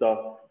and stuff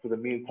for the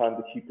meantime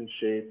to keep in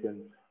shape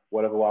and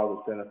whatever while I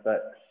was in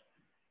effects.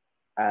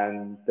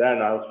 And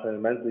then I was playing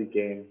a men's league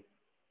game.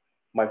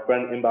 My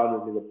friend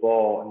inbounded me the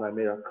ball and I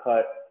made a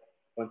cut,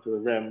 went to the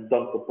rim,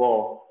 dunked the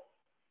ball,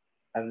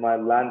 and when I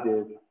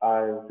landed,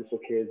 I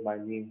dislocated my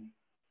knee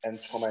and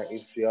tore my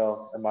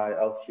ACL and my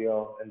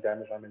LCL and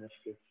damaged my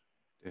meniscus.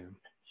 Damn.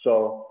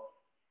 So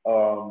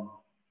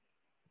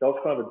that was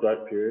kind of a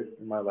dark period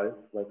in my life.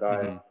 Like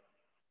I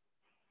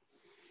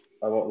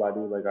won't lie to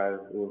you, like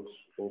it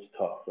was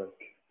tough,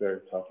 like very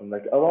tough. And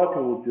like a lot of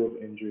people will deal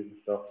with injuries and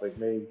stuff, like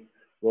may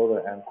roll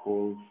their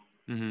ankles,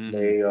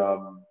 may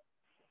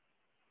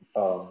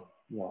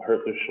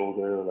hurt their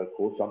shoulder, or like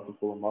pull something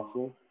full of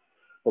muscle.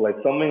 But like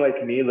something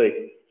like me, like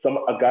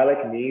a guy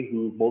like me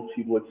who most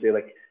people would say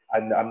like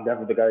I'm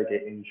never the guy to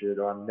get injured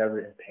or I'm never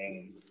in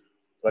pain,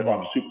 like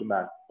I'm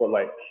Superman. But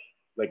like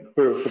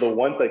for the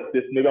once like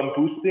this, maybe I'm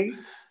boosting,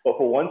 but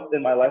for once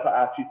in my life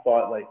I actually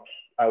thought like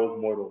I was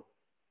mortal.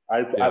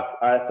 I thought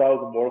I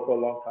was mortal for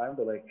a long time,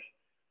 but like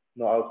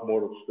no, I was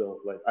mortal still.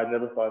 Like I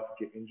never thought I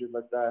could get injured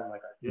like that, and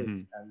like I did.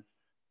 And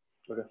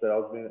like I said, I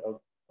was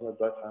in a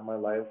dark time in my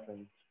life,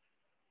 and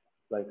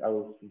like I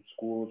was in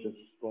school, just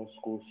going to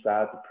school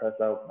sad,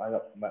 depressed. I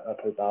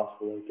played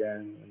basketball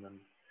again, and then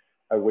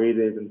I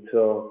waited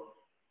until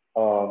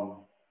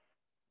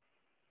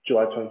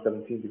July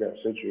 2017 to get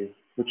surgery,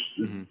 which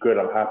is good.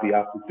 I'm happy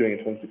after doing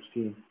it in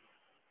 2016.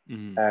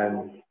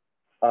 And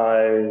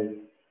I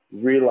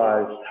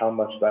realized how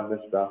much I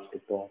missed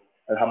basketball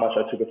and how much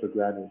I took it for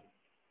granted.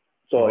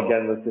 So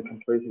again, with the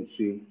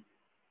complacency,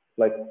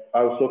 like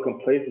I was so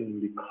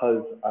complacent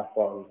because I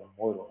thought I was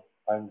immortal.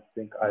 I didn't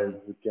think I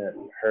would get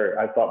hurt.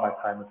 I thought my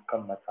time is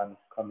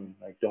coming.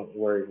 Like, don't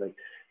worry. Like,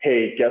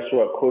 hey, guess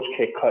what? Coach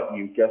K cut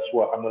you. Guess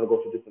what? I'm gonna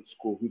go to a different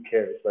school. Who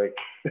cares? Like,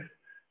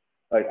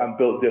 like I'm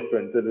built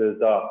different. Da, da,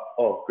 da.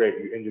 Oh, great,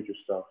 you injured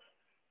yourself.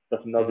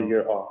 That's another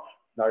year off.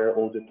 Now you're an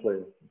older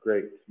player.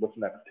 Great. What's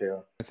next,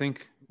 Tayo? I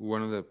think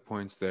one of the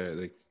points there,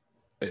 like,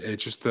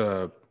 it's just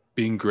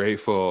being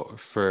grateful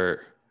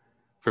for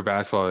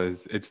basketball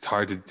is it's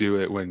hard to do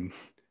it when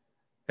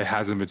it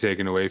hasn't been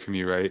taken away from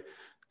you, right?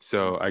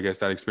 So I guess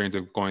that experience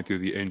of going through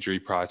the injury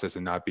process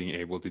and not being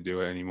able to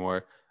do it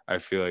anymore, I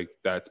feel like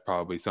that's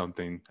probably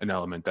an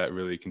element that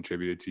really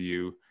contributed to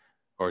you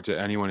or to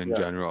anyone in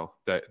general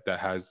that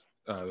has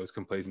those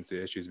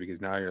complacency issues,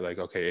 because now you're like,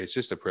 okay, it's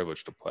just a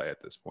privilege to play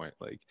at this point.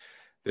 Like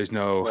there's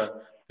no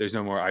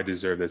more, I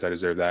deserve this, I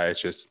deserve that.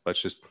 It's just,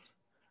 let's just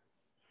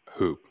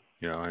hoop,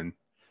 and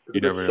because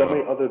you never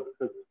know.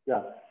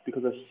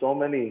 Because there's so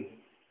many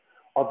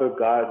other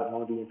guys that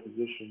want to be in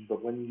position,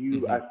 but when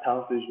you, as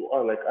talented as you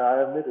are, like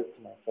I admit it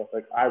to myself,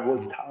 like I was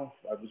talented,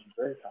 I was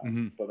very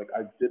talented, but like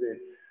I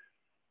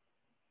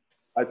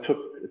took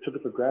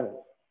it for granted,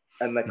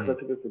 and like because I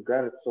took it for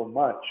granted so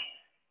much,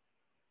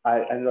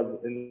 I ended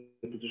up in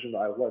the position that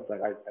I was.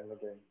 Like I ended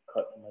up getting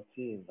cut from my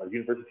team, a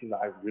university team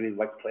that I really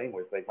liked playing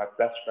with. Like my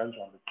best friends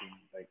were on the team,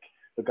 like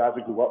the guys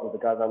I grew up with, the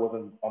guys I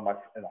wasn't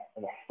in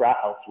a frat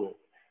house with,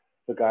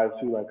 the guys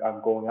who like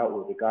I'm going out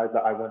with, the guys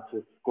that I went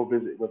to go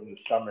visit with in the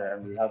summer,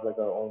 and we have like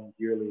our own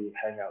yearly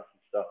hangouts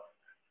and stuff.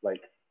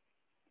 Like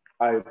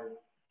I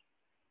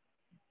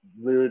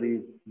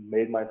literally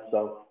put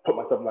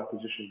myself in that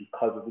position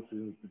because of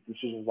the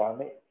decisions I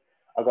made.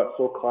 I got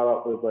so caught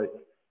up with like,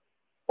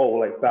 oh,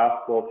 like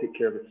basketball take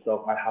care of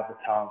itself. I have the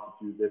talent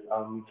to do this. I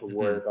don't need to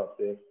worry about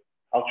this.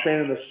 I'll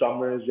train in the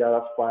summers. Yeah,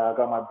 that's fine. I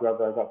got my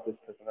brother. I got this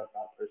person. I got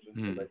that person.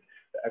 So like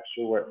the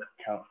extra work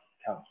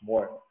counts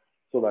more.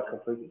 So that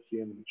complacency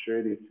and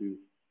maturity to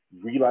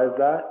realize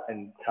that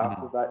and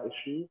tackle that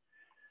issue,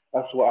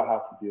 that's what I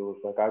have to deal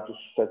with. Like I just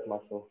said to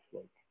myself,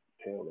 like,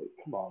 Taylor, like,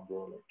 come on,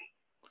 bro. Like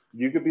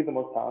you could be the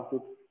most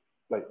talented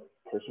like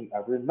person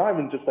ever. Not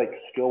even just like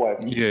skill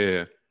wise.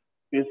 Yeah.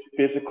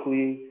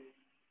 Physically,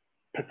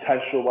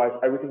 potential wise,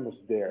 everything was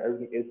there.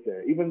 Everything is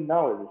there. Even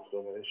now it is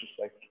still there. It's just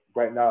like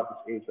right now at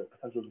this age, like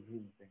potential is a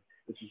human thing.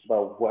 It's just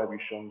about what have you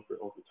shown for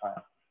over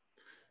time.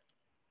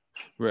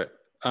 Right.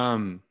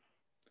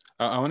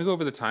 I want to go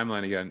over the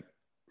timeline again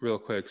real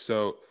quick.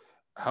 So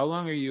how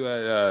long are you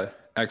at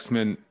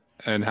X-Men,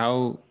 and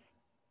how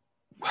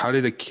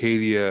did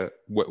Acadia,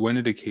 when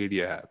did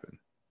Acadia happen?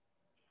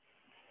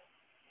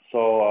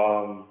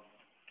 So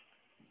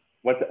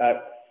went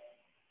to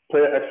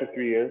played at X for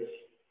 3 years.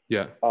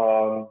 Yeah.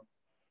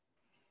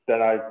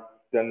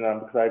 Then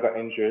because I got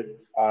injured,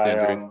 I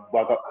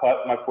got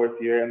cut my 4th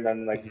year, and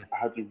then like I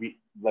had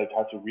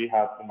to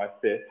rehab for my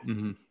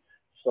 5th.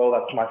 So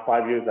that's my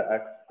 5 years at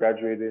X.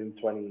 Graduated in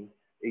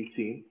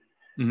 2018.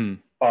 I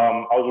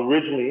was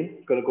originally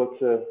gonna go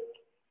to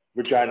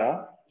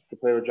Regina to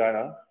play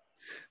Regina,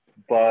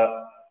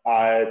 but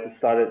I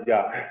decided,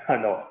 I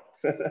know.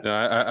 No,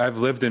 I've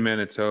lived in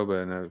Manitoba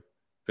and I've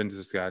been to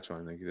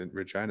Saskatchewan. Like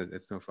Regina,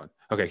 it's no fun.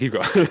 Okay, keep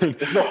going.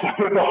 It's no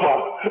fun.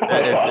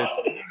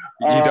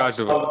 You dodged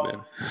a bullet,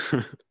 man.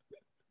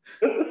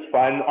 It's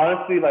fine.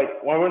 Honestly,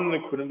 like when I went on the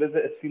recruiting visit,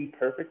 it seemed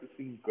perfect. It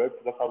seemed good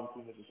because that's how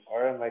recruiting visits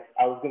are. And like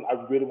I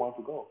really wanted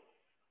to go.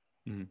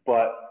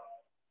 But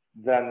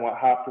then what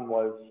happened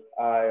was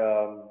I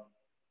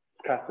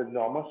kind of said,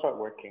 no, I'm gonna start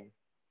working.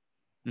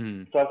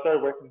 So I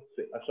started working.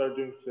 I started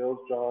doing sales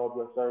jobs.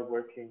 I started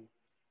working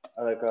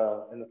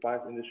in the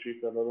finance industry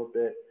for a little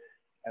bit,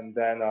 and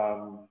then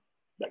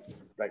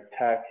like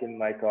tech and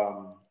like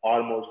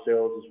automotive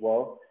sales as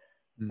well.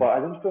 But I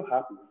didn't feel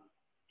happy.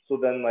 So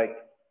then like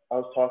I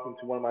was talking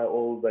to one of my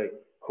old like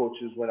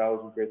coaches when I was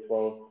in grade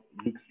 12,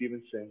 Luke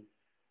Stevenson,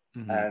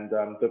 and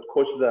the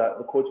coaches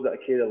at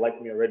Acadia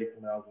liked me already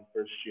from when I was in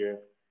first year,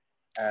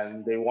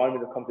 and they wanted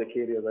me to come to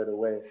Acadia right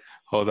away.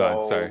 Hold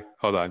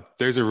on.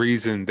 There's a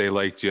reason they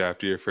liked you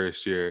after your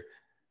first year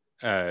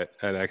at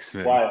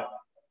X-Men. Why?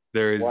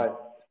 Why?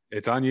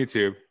 It's on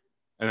YouTube,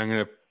 and I'm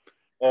gonna.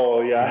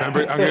 Oh yeah. I'm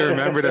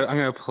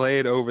gonna play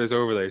it over this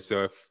overlay.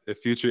 So if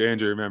future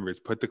Andrew remembers,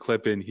 put the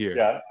clip in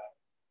here.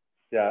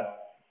 Yeah.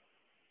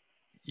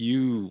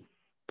 You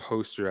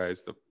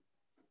posterized the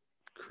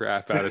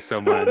crap out of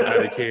someone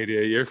at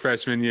Acadia your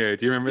freshman year.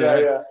 Do you remember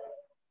that?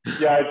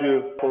 Yeah, I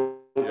do.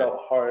 Pulled out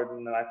hard,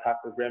 and then I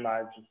tapped the rim.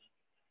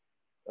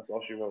 That's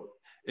all she wrote.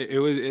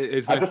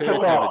 It's my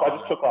favorite. I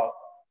just took off.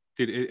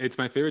 Dude, it's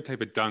my favorite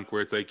type of dunk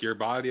where it's like your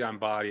body on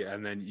body,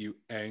 and then you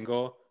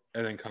angle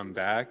and then come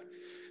back.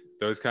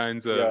 Those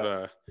kinds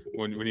of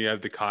when you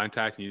have the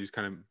contact and you just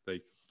kind of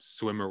like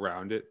swim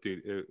around it,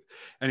 dude.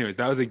 Anyways,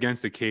 that was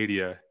against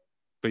Acadia,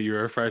 but you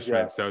were a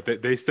freshman, so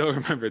they still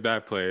remembered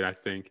that play. I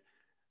think,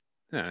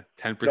 10%.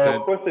 No,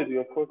 of course they do.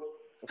 Of course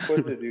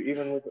they do.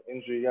 Even with the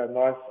injury, I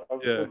was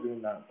still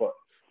doing that. But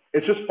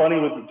it's just funny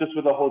with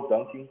the whole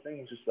dunking thing.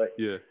 It's just like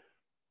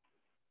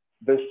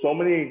there's so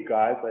many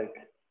guys like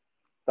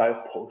that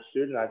I've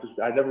posted, and I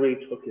never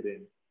really took it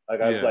in. Like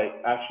I was like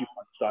actually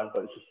punched on,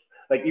 but it's just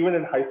like even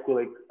in high school,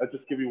 like I'll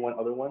just give you one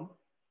other one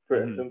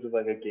in terms of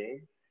like a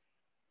game.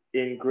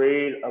 in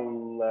grade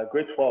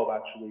 12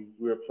 actually,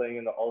 we were playing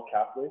in the all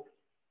Catholic,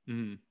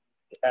 Mm-hmm.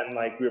 and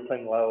like we were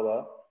playing La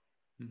La.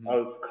 Mm-hmm.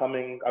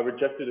 I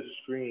rejected a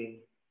screen,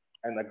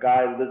 and the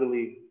guy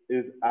literally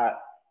is at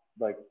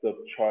like the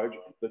charge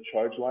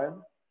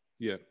line.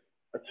 Yeah.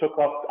 I took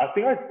off. I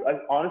think I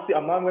honestly,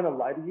 I'm not gonna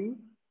lie to you,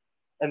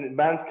 and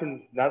Mans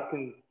can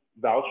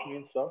vouch me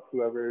and stuff,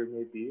 whoever it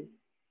may be.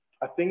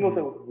 I think it was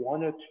Mm-hmm. like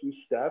one or two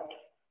steps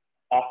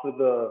off of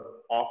the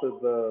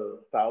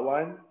foul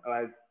line, and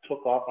I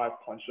took off and I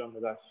punched him,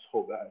 and that's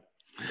so bad.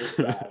 It was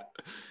bad.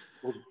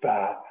 It was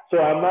bad. So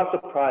I'm not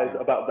surprised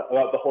about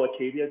the whole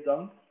Acadia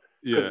dunk,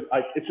 because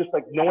Yeah. it's just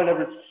like no one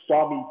ever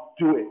saw me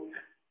do it,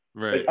 like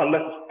Right.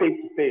 unless it's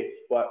face to face.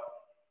 But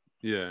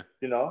Yeah.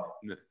 you know,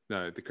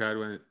 No, the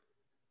crowd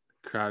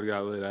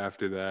got lit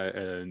after that,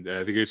 and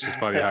I think it's just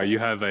funny how you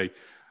had like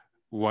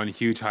one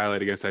huge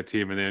highlight against that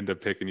team, and they end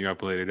up picking you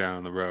up later down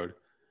on the road.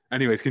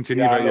 Anyways,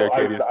 continue yeah, about I your know.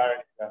 Acadians.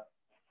 Yeah.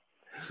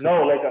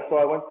 No, like so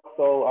I went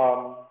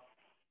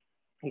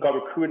got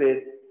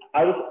recruited.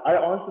 I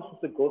honestly was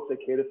supposed to go to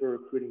Acadia for a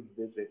recruiting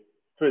visit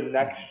for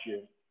next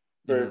year,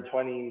 for Mm-hmm.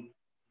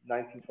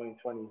 2019,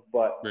 2020.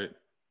 But Right.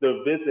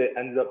 the visit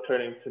ended up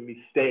turning to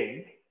me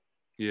staying.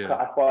 Yeah.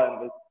 I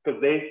thought, because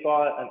they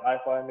thought and I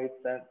thought it made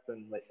sense.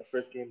 And like the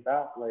first game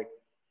back, like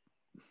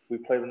we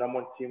played the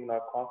number one team in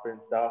our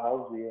conference,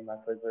 Dalhousie, and I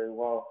played very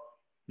well.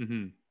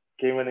 Mm-hmm.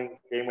 Game winning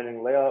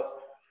layup.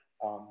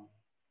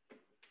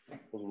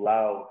 Was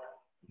loud.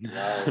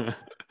 Yeah.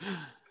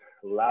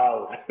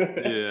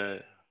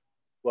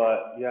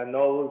 But yeah,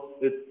 no,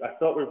 I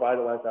felt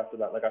revitalized after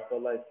that. Like I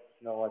felt like,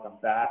 like I'm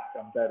back,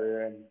 I'm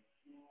better, and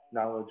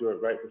now I'm gonna do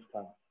it right this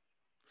time.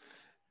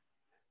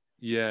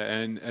 Yeah,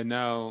 and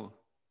now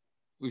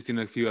we've seen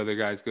a few other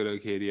guys go to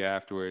Acadia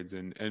afterwards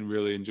and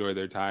really enjoy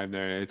their time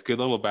there. And it's good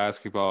little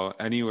basketball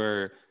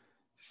anywhere.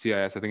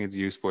 CIS, I think it's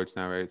U Sports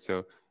now, right?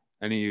 So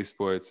any U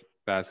Sports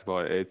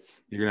basketball, you're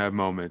gonna have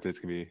moments. It's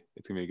gonna be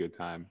a good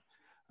time.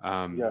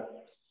 Yeah.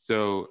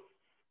 So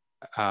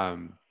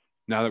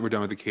now that we're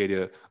done with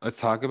Acadia, let's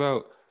talk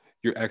about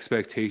your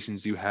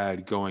expectations you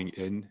had going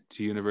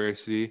into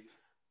university,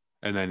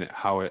 and then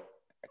how it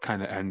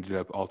kind of ended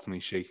up ultimately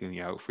shaking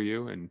out for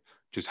you, and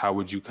just how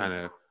would you kind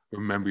of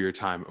remember your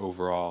time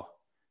overall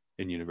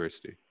in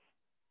university?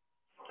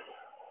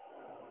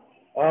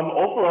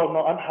 Overall,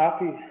 no, I'm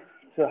happy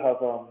to have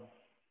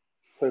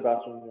played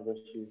basketball in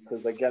university,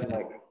 because again,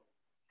 like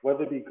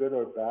whether it be good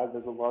or bad,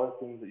 there's a lot of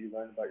things that you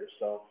learn about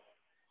yourself.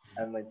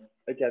 And like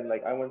again,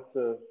 like I went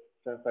to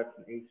San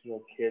Francisco, an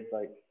 18-year-old kid,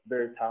 like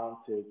very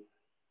talented,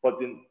 but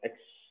didn't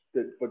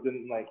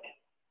like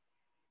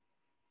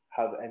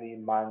have any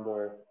mind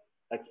or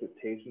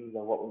expectations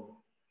of what was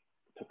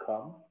to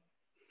come.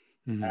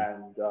 Mm-hmm.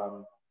 And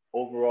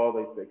overall,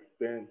 like the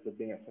experience of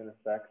being at San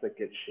Francisco, like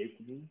it shaped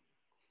me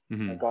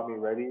and got me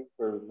ready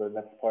for the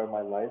next part of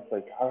my life.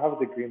 Like I have a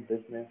degree in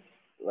business,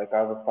 like I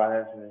have a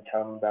finance and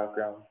accounting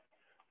background.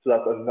 So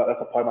that's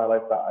a part of my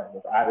life that I've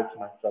added to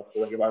myself.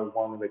 So like if I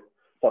want to like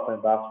start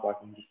playing basketball, I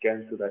can just get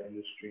into that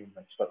industry and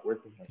like start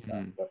working like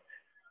that. But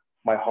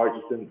my heart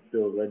just didn't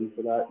feel ready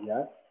for that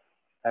yet.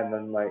 And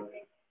then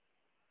like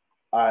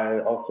I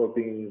also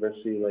being in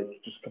university, like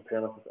just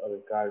comparing myself to other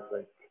guys,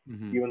 like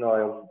even though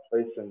I was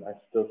complacent, I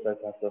still said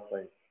to myself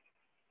like,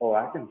 oh,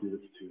 I can do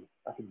this too.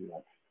 I can do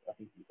that. I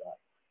can do that.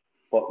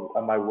 But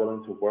am I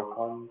willing to work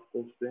on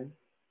those things?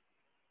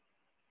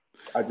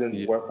 I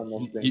didn't work on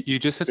those things. You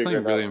just said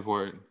something really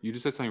important. You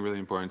just said something really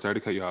important. Sorry to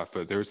cut you off,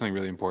 but there was something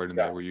really important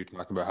there where you were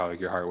talking about how like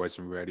your heart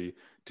wasn't ready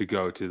to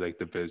go to like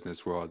the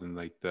business world and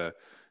like the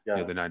the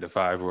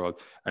 9-to-5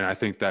 world. And I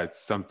think that's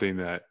something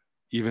that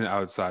even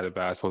outside of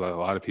basketball that a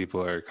lot of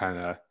people are kind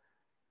of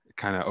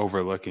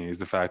overlooking, is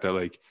the fact that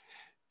like,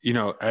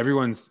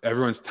 everyone's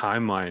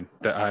timeline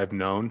that I've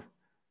known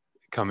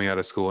coming out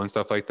of school and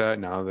stuff like that,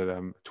 now that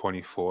I'm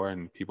 24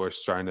 and people are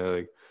starting to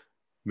like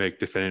make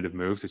definitive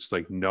moves, it's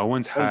like no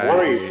one's had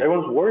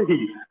everyone's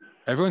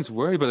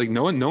worried, but like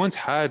no one's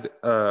had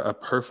a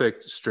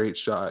perfect straight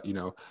shot,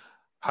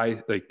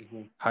 high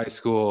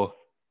school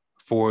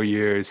 4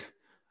 years,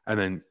 and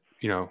then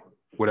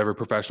whatever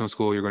professional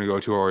school you're going to go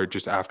to, or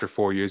just after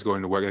 4 years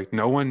going to work. Like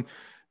no one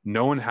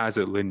has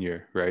it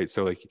linear, right?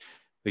 So like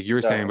you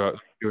were saying about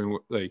doing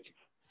like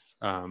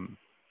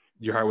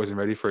your heart wasn't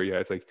ready for it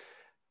yet. It's like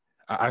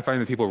I find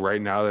the people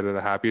right now that are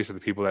the happiest are the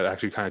people that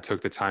actually kind of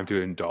took the time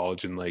to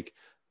indulge in like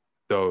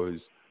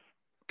those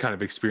kind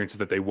of experiences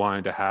that they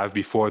wanted to have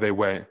before they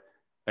went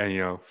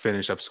and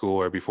finish up school,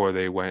 or before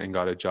they went and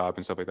got a job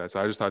and stuff like that. So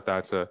I just thought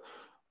that's a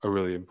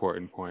really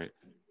important point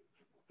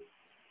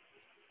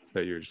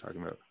that you were just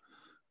talking about.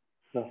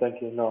 No,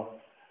 thank you. No,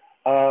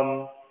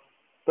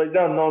 but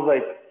no,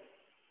 like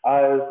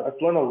I've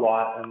learned a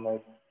lot, and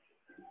like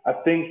I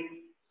think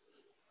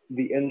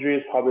the injury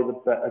is probably the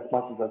best. As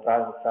much as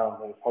bad as it sounds,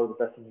 like it's probably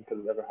the best thing that could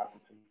have ever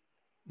happened to me.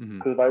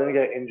 Because if I didn't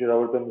get injured, I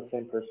would have been the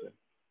same person.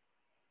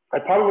 I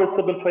probably would have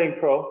still been playing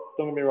pro.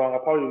 Don't get me wrong. I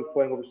probably would be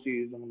playing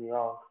overseas. Don't get me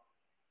wrong.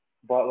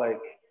 But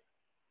like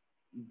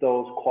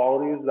those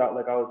qualities that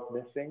like I was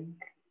missing,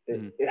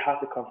 it has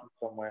to come from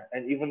somewhere.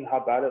 And even how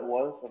bad it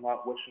was, I'm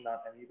not wishing on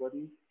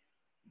anybody,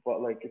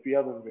 but like if you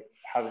have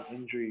an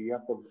injury, you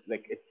have to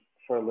like it's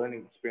for a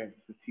learning experience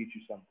to teach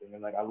you something.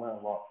 And like I learned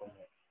a lot from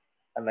it.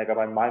 And like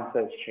my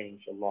mindset has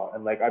changed a lot.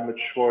 And like I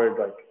matured,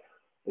 like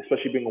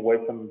especially being away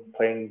from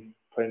playing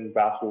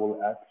basketball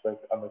with X, like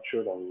I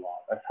matured a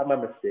lot. I've had my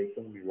mistakes,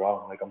 don't get me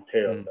wrong. Like I'm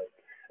Tayo. Like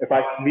if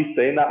me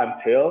saying that I'm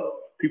Tayo,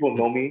 people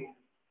know me.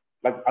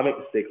 Like I make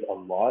mistakes a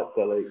lot,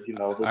 but like you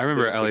know. I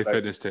remember LA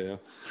Fitness Tayo.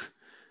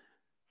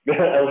 I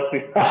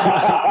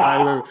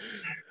remember.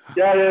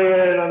 Yeah.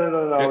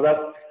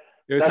 No.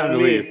 It was time to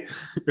leave.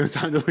 It was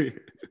time to leave.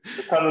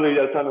 It's time to leave.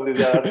 Yeah, time to leave.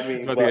 Yeah, that's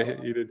me. But I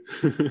hit you did.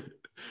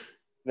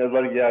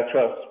 Yeah,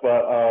 trust.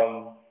 But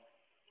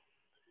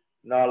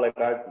no, like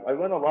I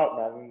went a lot,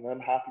 man, and I'm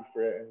happy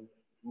for it. And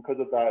because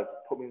of that, it's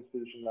put me in the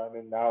position that I'm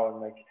in now. And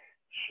like,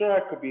 sure,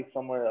 I could be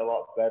somewhere a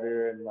lot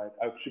better, and like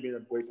I should be in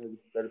a way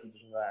better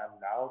position than I am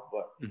now.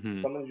 But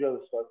sometimes you have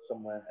to start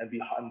somewhere and be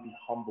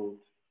humbled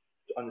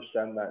to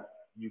understand that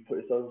you put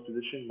yourself in a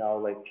position now.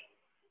 Like,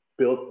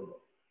 build from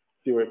it,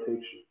 see where it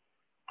takes you.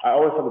 I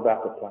always have a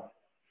backup plan.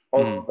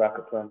 Always have a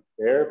backup plan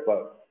there,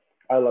 but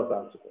I love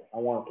basketball. I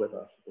want to play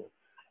basketball.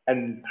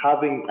 And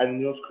you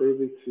know what's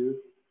crazy too?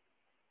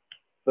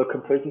 The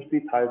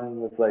complacency ties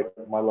in with like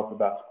my love for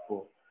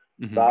basketball.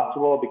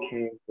 Basketball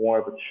became more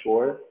of a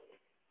chore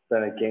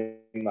than a game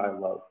that I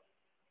love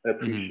and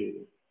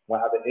appreciated.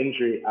 When I had an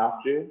injury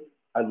after,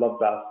 I love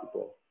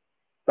basketball.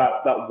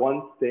 That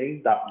one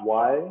thing, that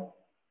why,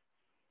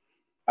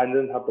 I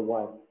didn't have the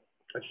why.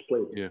 I just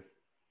played it. Yeah.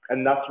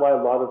 And that's why there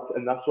was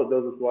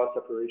a lot of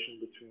separation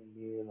between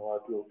me and a lot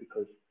of people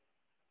because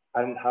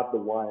I didn't have the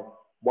why.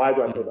 Why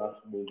do I play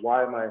basketball?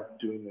 Why am I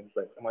doing this?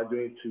 Like, am I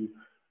doing it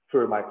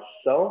for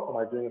myself? Am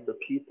I doing it for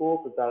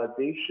people, for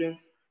validation,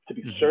 to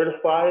be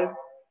certified?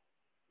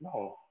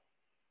 No.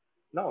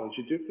 You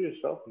should do it for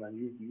yourself, man.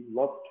 You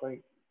love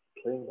playing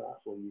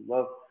basketball. You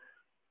love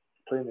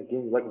playing the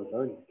game. You like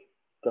learning.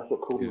 That's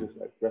what Kobe was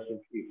like. Rest in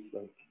peace.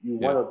 Like you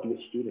want to be a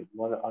student. You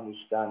want to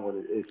understand what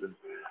it is. And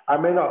I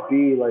may not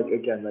be like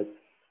again like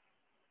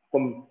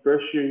from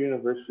first year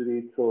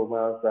university till when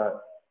I was at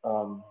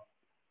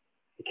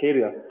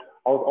Acadia.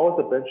 I was always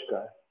a bench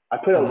guy. I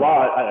played a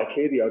lot at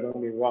Acadia. Don't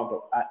get me wrong,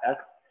 but at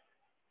X,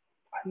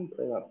 I didn't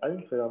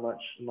play that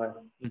much in my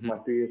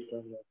 3 years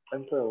playing there. I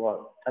didn't play a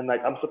lot, and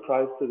like I'm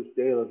surprised to this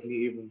day of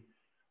me even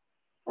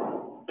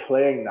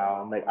playing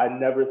now. And like I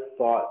never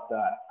thought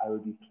that I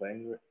would be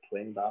playing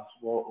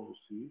basketball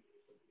overseas.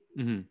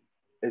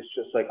 It's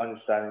just like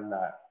understanding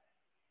that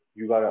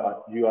you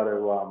gotta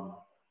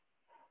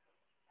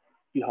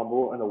be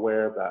humble and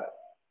aware that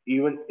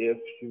even if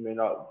you may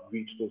not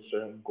reach those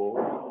certain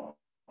goals,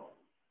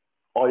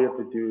 all you have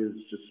to do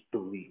is just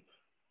believe.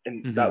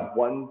 And that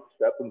one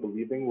step in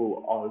believing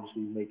will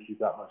obviously make you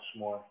that much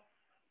more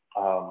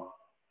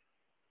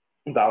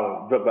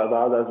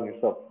validating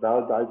yourself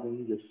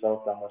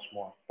that much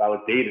more.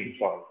 Validating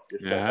yourself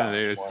that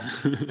much more.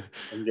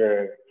 And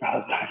you're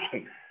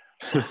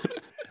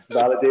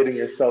validating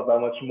yourself that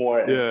much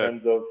more in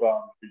terms of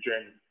your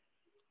journey.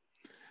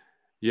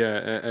 Yeah,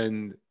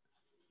 and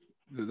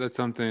that's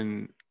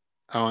something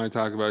I want to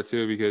talk about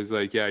too, because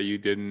like, you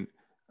didn't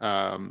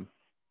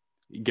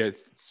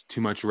get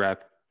too much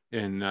rep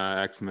in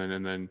X-Men,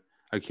 and then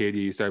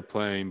Acadia you start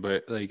playing,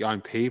 but like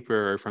on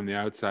paper or from the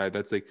outside,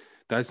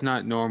 that's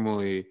not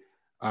normally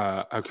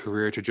a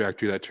career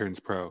trajectory that turns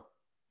pro,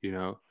 you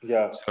know?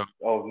 Yeah. So,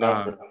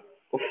 never.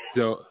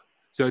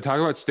 So talk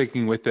about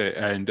sticking with it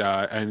and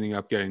ending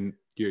up getting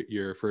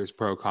your first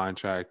pro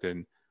contract,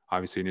 and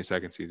obviously in your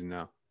second season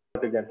now.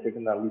 Again,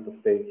 taking that leap of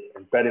faith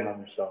and betting on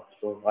yourself.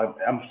 So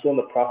I'm still in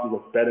the process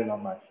of betting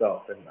on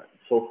myself, and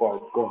so far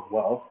it's going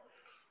well.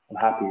 I'm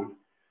happy,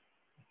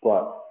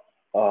 but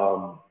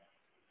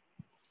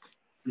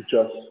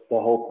just the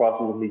whole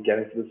process of me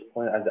getting to this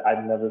point,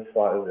 I never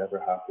thought it would ever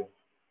happen.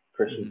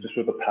 Personally, just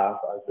with the path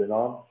I've been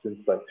on since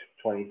like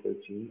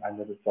 2013, I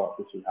never thought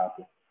this would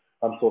happen.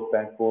 I'm so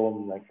thankful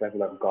and like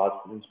thankful that God's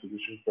put in this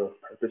position for a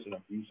purpose and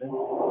a reason.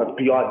 That's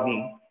beyond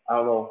me. I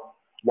don't know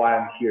why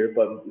I'm here,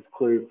 but it's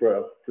clearly for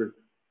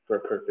a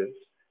purpose.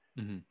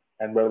 And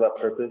whatever that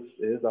purpose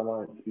is, I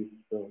want it to be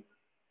fulfilled.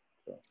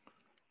 So.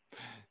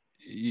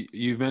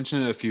 You've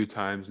mentioned it a few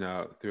times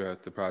now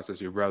throughout the process.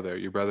 Your brother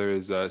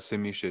is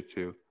Simi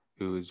Shittu,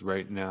 who is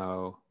right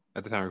now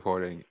at the time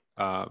recording.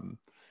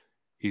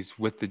 He's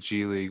with the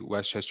G League,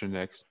 Westchester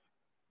Knicks.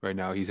 Right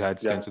now, he's had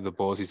stints with the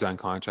Bulls. He's signed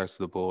contracts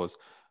with the Bulls,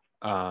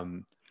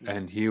 and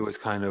he was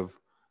kind of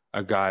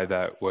a guy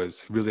that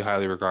was really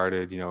highly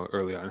regarded. You know,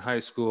 early on in high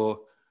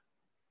school,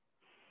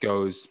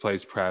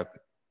 plays prep,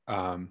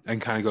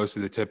 and kind of goes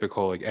through the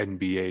typical like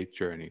NBA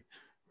journey,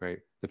 right?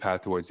 The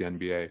path towards the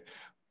NBA.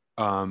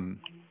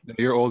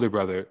 Your older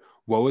brother,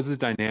 what was the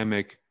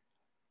dynamic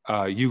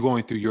you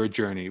going through your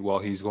journey while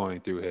he's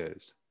going through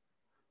his?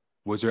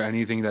 Was there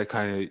anything that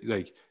kind of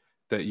like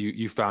that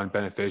you found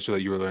beneficial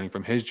that you were learning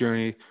from his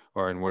journey,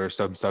 and what are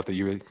some stuff that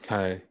you were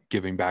kind of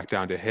giving back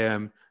down to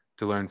him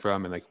to learn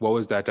from? And like, what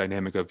was that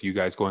dynamic of you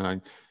guys going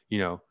on,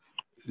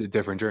 the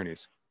different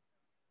journeys?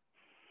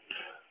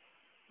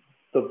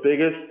 The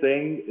biggest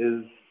thing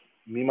is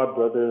me and my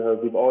brother,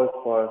 we've always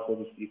thought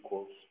ourselves as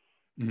equals.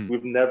 Mm-hmm.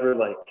 We've never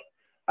like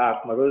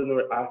asked, my brother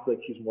never asked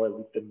like he's more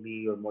elite than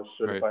me or more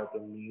certified Right.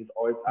 than me. He's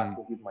always asked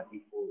if he's my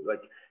equal.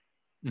 Like,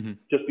 Mm-hmm.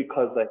 just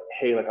because like,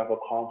 hey, like I've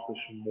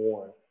accomplished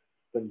more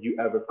than you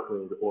ever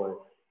could, or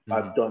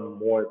I've done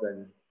more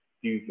than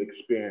you've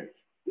experienced.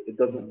 It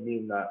doesn't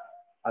mean that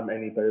I'm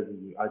any better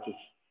than you.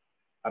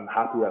 I'm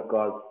happy that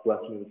God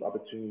blessed me with this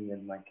opportunity,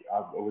 and like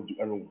we're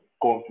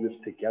going through this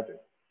together.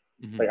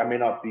 Mm-hmm. Like I may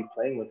not be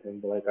playing with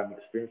him, but like I'm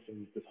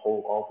experiencing this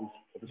whole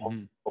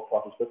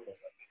process with him.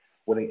 Like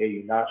winning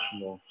AU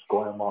nationals,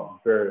 going to Mountain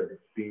Verde,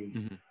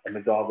 being a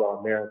McDonald's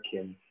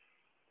All-American,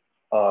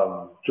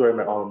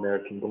 Jordan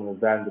All-American, going to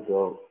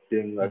Vanderbilt,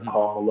 being like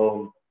Karl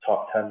Malone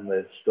top 10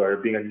 list, or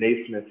being a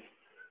Naismith,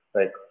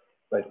 like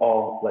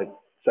all like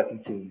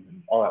second team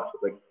and all that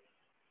stuff. Like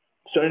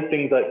certain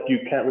things that you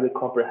can't really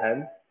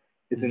comprehend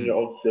is in your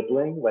own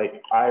sibling.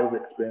 Like I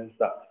experienced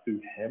that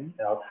through him,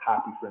 and I was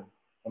happy for him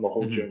on the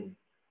whole journey.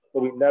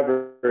 But we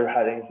never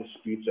had any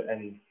disputes or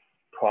any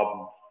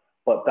problems.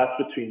 But that's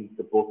between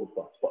the both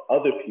of us. But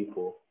other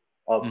people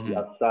obviously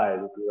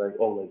outside would be like,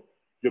 oh, like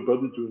your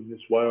brother's doing this,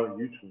 why aren't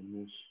you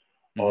doing this?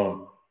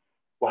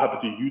 What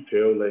happened to you,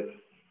 Tayo? Like,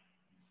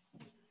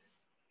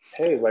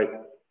 hey, like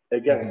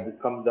again,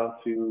 it comes down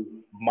to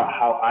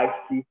how I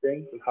see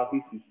things and how he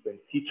sees things.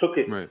 He took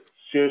it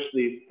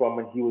seriously from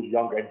when he was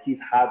younger, and he's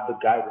had the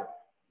guidance.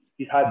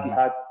 He had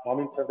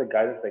mommy said the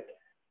guidance. Like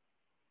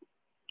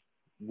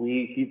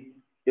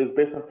it was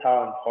based on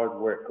talent and hard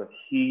work. Like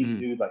he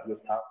knew that he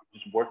was talented. He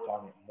just worked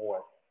on it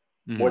more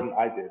than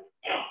I did.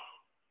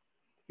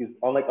 He's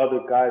unlike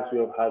other guys who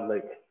have had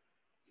like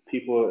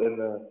people in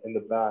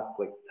the back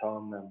like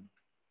telling them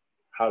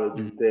how to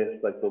do this,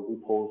 like the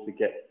loopholes to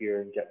get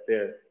here and get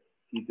there.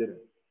 He didn't.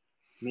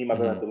 Me and my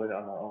brother had to learn it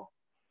on our own.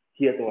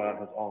 He had to learn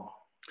on his own.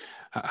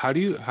 How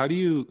do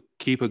you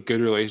keep a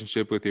good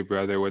relationship with your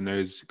brother when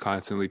there's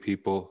constantly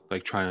people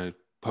like trying to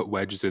put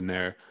wedges in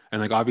there,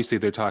 and like obviously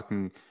they're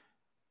talking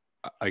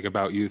like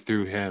about you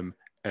through him,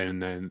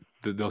 and then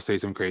they'll say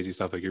some crazy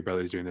stuff like your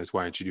brother's doing this,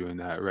 why aren't you doing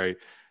that, right?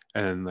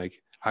 And then like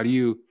how do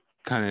you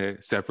kind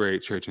of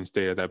separate church and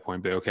state at that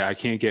point? But okay, I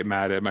can't get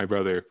mad at my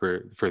brother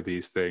for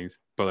these things,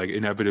 but like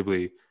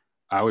inevitably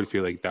I would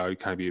feel like that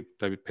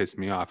would piss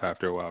me off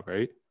after a while,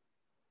 right?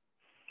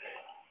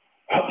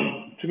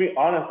 To be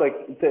honest, like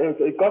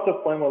it got to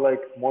a point where like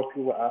more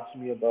people were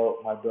asking me about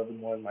my brother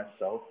more than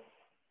myself.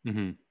 I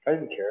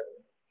didn't care.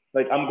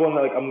 Like I'm going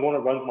to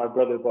run for my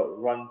brother,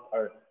 but runs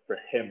are for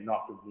him,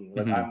 not for me.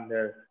 Like I'm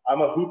there.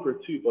 I'm a hooper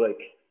too, but like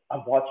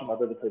I'm watching my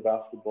brother play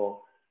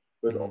basketball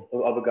with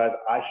other guys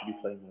I should be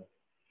playing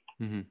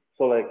with.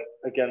 So like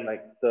again,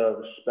 like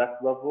the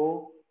respect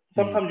level.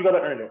 Sometimes you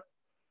gotta earn it.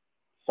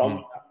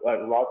 Like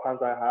a lot of times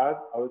I had,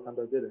 other times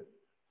I didn't.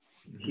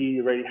 He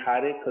already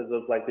had it because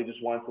of like they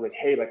just wanted to like,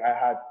 hey, like I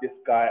had this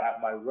guy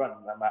at my run.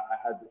 I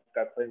had this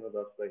guy playing with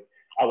us. Like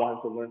I want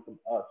him to learn from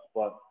us.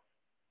 But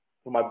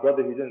for my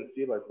brother, he didn't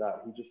see it like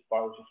that. He just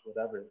thought it was just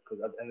whatever.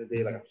 Because at the end of the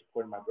day, like I'm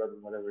supporting my brother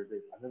in whatever it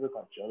is. I never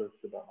got jealous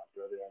about my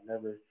brother. I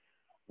never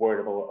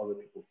worried about what other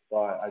people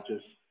thought. I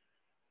just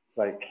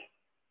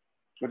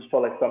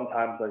felt like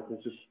sometimes like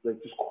it's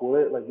just cool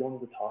it. Like you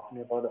don't need to talk to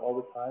me about it all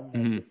the time.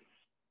 Like,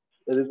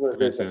 it is what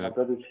it is. Like my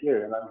brother's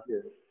here and I'm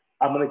here.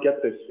 I'm gonna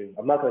get there soon.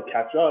 I'm not gonna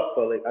catch up,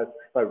 but like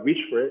if I reach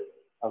for it,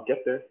 I'll get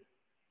there.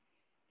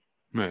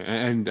 Right,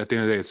 and at the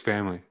end of the day, it's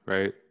family,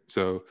 right?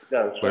 So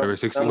yeah, whatever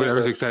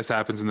success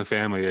happens in the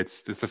family,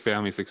 it's the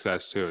family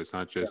success too. It's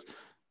not just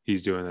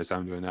he's doing this,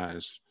 I'm doing that.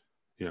 It's,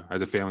 you know,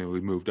 as a family,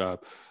 we moved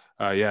up.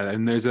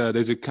 And there's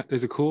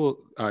a cool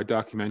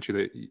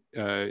documentary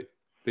that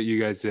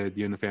you guys did,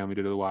 you and the family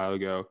did a while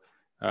ago.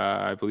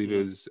 I believe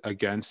it was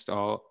Against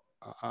All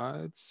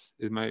Odds.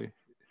 Am I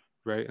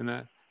right in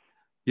that?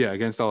 Yeah,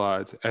 Against All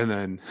Odds. And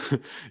then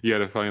you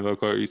had a funny little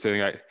quote. You're saying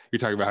you're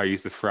talking about how you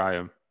used to fry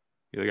him.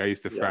 You're like, I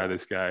used to fry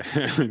this guy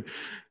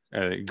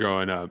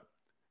growing up.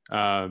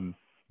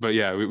 But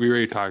yeah, we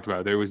already talked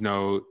about it. There was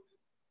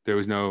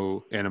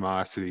no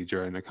animosity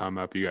during the come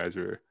up. You guys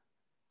were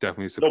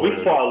definitely supportive. No,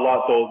 we fought a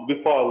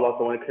lot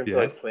though. When it came to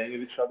like playing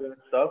with each other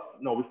and stuff.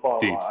 No, we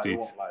fought a lot. I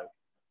won't lie.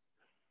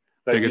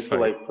 Like, biggest fight.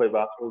 Like play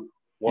basketball.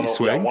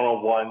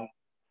 One-on-one.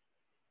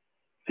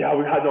 Yeah,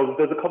 we had those.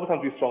 There's a couple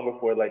times we swung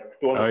before, like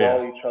throwing the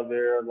ball at each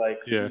other, like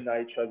shooting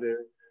at each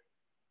other.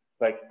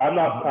 Like I'm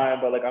not crying,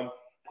 but like I'm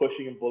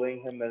pushing and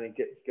bullying him, and it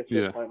gets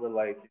to a point where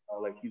like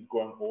like he's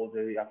growing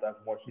older, you have to have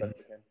more respect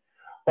for him.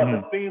 But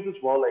the thing is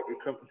as well, like in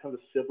terms of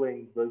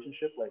sibling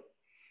relationship, like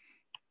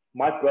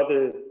my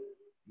brother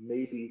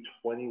may be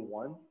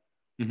 21,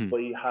 but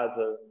he has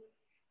a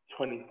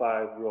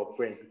 25-year-old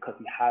brain because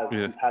he's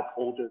had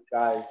older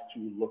guys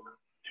to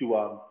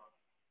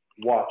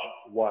watch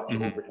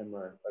over him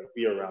or like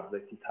be around.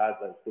 Like he's had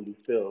like Billy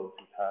Phils,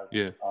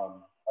 he's had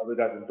other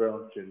guys in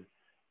Burlington,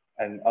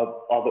 and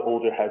other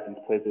older heads he's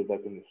played with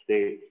like in the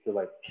States to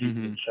like keep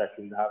in check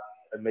and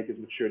make his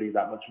maturity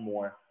that much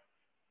more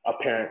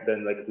apparent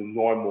than like the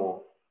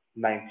normal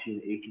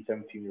 19, 18,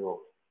 17-year-old.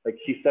 Like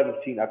he's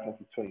 17 acting like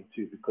he's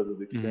 22 because of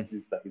the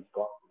experiences that he's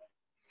gone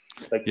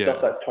Like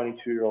stuff that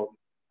 22-year-olds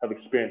have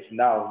experienced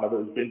now. My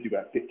brother's been through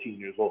at 15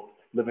 years old,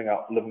 living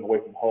away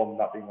from home,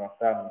 not being around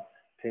family,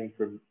 paying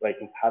for like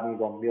having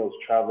his own meals,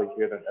 traveling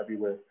here and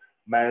everywhere,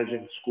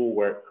 managing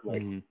schoolwork,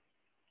 like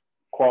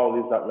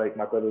qualities that like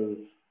my brother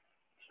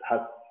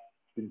has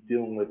been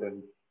dealing with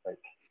and like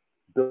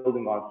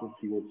building on since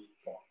he was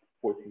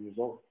 14 years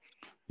old.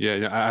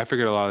 Yeah, I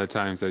forget a lot of the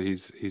times that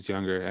he's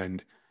younger,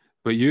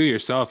 but you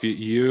yourself,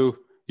 you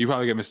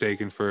probably get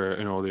mistaken for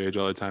an older age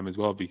all the time as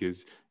well,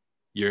 because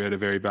you're at a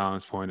very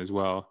balanced point as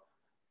well.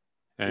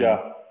 And yeah.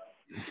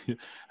 I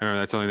remember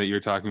that's something that you were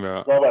talking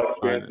about. It's all about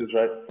experiences,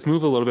 right? Let's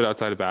move a little bit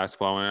outside of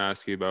basketball. I want to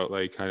ask you about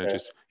like kind of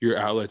just your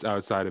outlets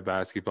outside of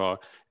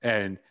basketball.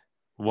 And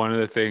one of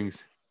the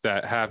things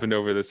that happened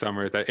over the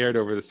summer, that aired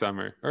over the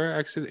summer, or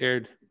actually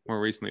aired more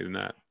recently than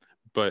that,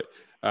 but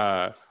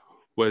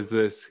was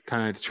this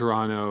kind of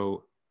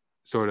Toronto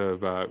sort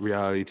of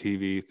reality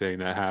TV thing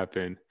that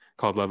happened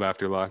called Love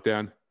After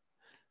Lockdown.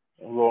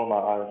 Roll my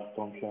eyes,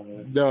 don't kill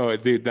me. No,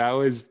 dude, that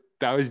was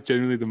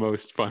genuinely the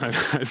most fun I've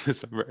had this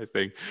summer, I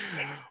think.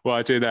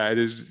 Watching that,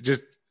 is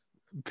just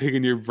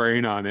picking your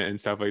brain on it and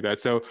stuff like that.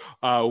 So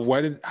how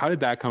did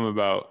that come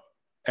about,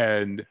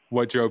 and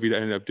what drove you to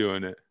end up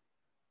doing it?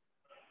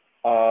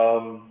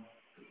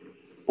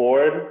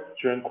 Bored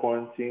during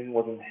quarantine,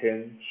 wasn't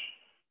Hinge.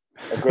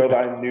 A girl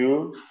that I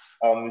knew,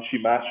 she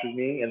matched with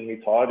me and we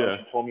talked, and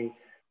she told me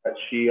that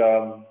she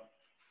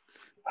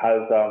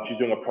she's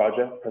doing a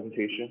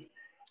presentation,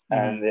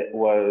 and it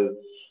was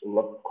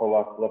Love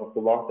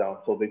After Lockdown.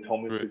 So they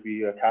told me to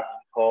be a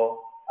casting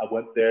call. I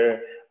went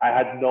there. I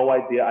had no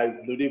idea. I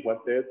literally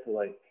went there to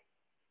like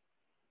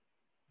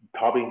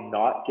probably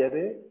not get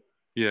it.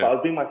 Yeah. But I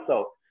was being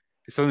myself.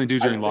 It's something to do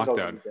during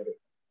lockdown.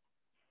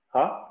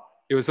 Huh?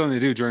 It was something to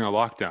do during a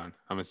lockdown,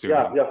 I'm assuming.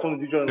 Yeah, something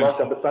to do during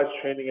lockdown. Besides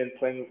training and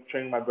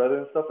training my brother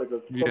and stuff, like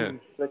something to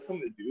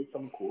do,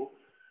 something cool.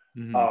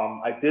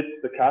 I did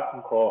the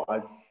casting call.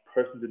 I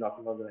personally did not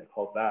think I was gonna get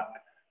called back,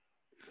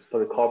 so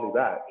they called me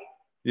back.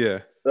 Yeah.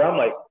 But I'm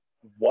like,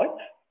 what?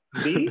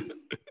 Me?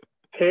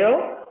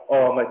 Tail?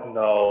 Oh, I'm like,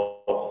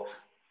 no.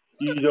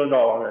 You don't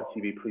know I'm on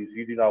TV, please.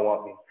 You do not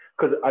want me.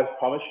 Because I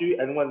promise you,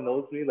 anyone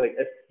knows me, like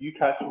if you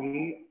catch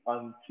me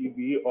on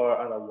TV or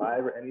on a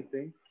live or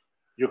anything,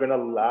 you're gonna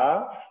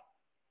laugh,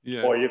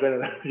 or you're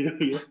gonna.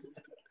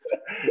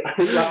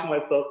 I laugh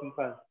myself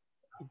sometimes.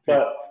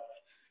 But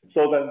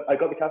so then I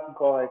got the casting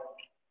call,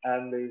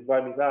 and they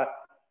invited me back,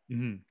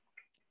 and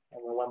I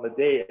went on the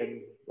date, and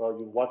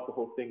you watched the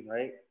whole thing,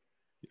 right?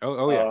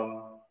 Oh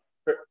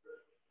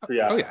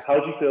yeah.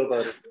 How'd you feel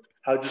about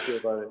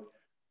it?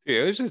 Yeah,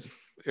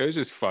 it was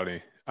just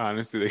funny.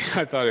 Honestly,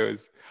 I thought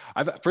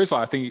first of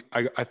all,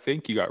 I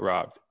think you got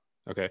robbed.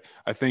 Okay,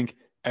 I think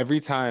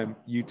every time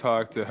you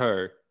talk to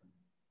her,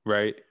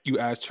 right, you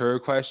asked her a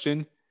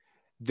question,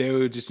 they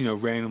would just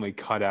randomly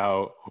cut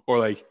out or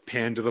like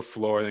pan to the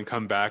floor and then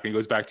come back, and it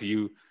goes back to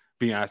you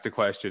being asked a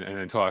question and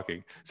then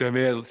talking. So it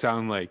made it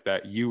sound like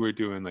that you were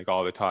doing like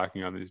all the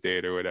talking on this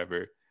date or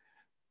whatever.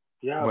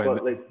 Yeah,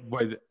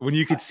 when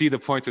you could see the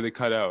points where they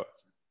cut out.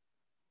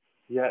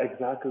 Yeah,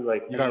 exactly.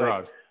 Like you got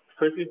robbed.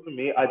 Personally, for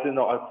me, I didn't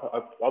know.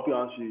 I'll be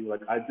honest with you.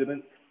 Like, I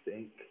didn't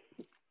think.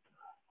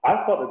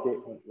 I thought the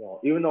date went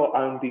well, even though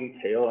I'm being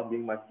Tail, I'm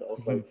being myself.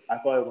 Like, I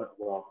thought it went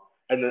well.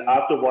 And then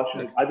after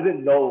watching it, I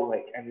didn't know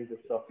like any of this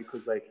stuff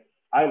because like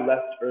I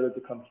left early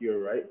to come here,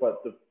 right?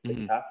 But the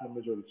cast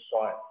members already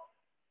saw it.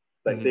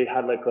 Like they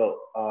had like a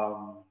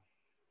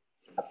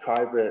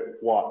private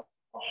watch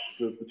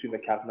between the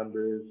cast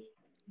members,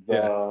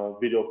 the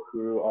video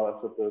crew, all that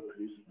stuff, the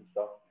producers and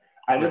stuff.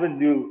 I never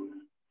knew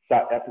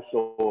that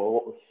episode or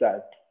what was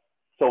said.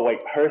 So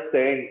like her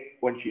saying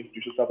when she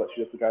introduced herself that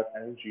she has the guy's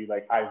energy,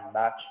 like I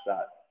matched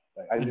that.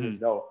 Like I didn't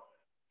know,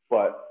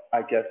 but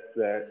I guess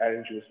the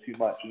energy was too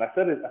much. And I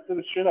said it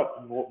straight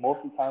up. Most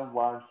of the time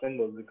while I'm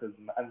single, because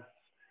man,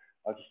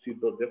 I'm just too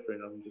built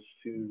different. I'm just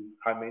too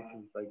high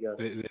maintenance, I guess.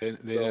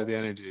 They have the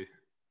energy.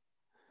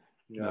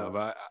 Yeah. No,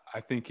 but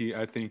I think you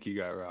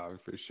got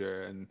robbed for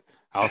sure. And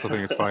I also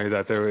think it's funny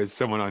that there was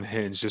someone on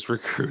Hinge just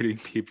recruiting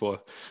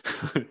people.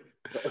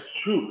 That's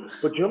true.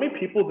 But do you know how many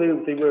people they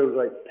were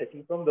like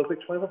picking from? There was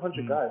like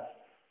 2,500 guys.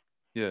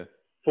 Yeah.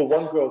 For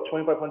one girl,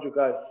 2,500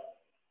 guys.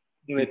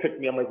 And they picked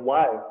me. I'm like,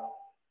 why?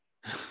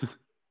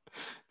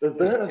 There's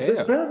better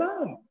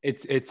than.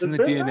 It's in the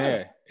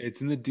DNA.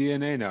 It's in the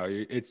DNA now.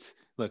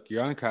 Look,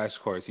 you're on a crash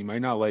course. You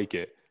might not like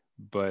it,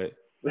 but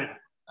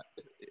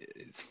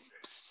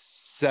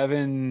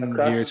 7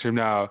 years from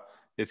now,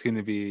 it's going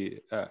to be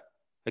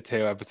a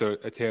Teo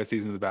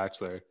season of The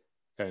Bachelor,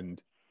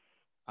 and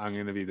I'm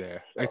going to be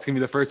there. It's going to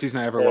be the first season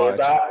I ever watched.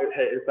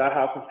 If that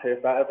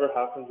ever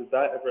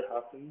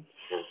happens.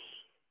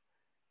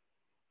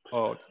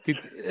 Oh,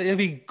 it'd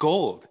be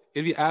gold.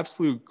 It'd be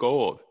absolute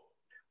gold.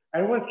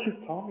 Everyone keeps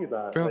telling me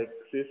that. Bro. Like,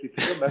 seriously,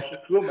 people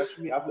message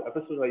me after the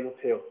episode like, yo,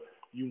 Teo,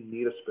 you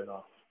need a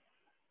spin-off.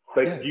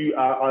 Like, I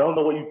don't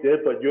know what you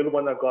did, but you're the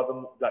one that got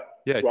them,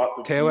 brought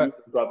them.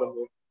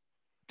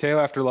 Teo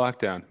After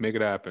Lockdown. Make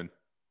it happen.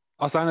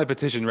 I'll sign that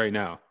petition right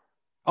now.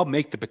 I'll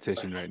make the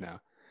petition right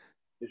now.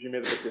 If you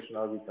made the petition,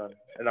 I'll be done.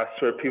 And I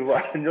swear, people,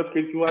 in those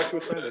cases, people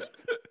actually sign it.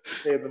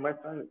 Hey, they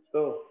might sign it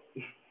still.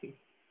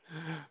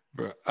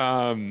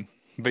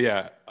 But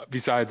yeah,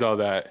 besides all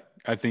that,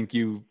 I think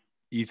you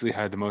easily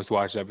had the most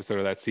watched episode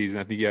of that season.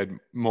 I think you had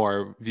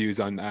more views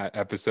on that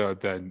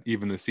episode than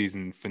even the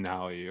season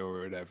finale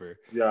or whatever.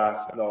 Yeah,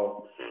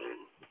 no.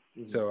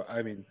 So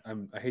I mean,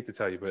 I hate to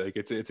tell you, but like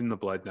it's in the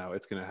blood now.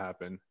 It's gonna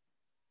happen.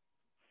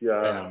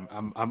 Yeah.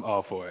 And I'm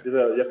all for it. You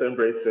have to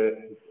embrace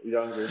it. You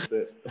gotta embrace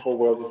it. The whole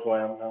world is who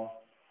I am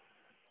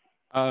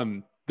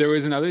now. There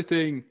was another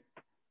thing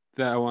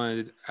that I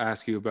wanted to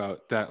ask you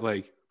about that,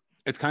 like,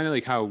 it's kind of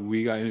like how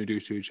we got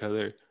introduced to each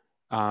other.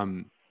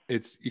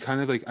 It's you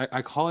kind of like,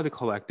 I call it a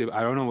collective.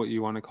 I don't know what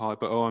you want to call it,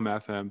 but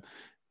OMFM,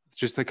 it's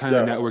just the kind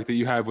of network that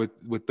you have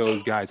with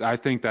those guys. I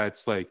think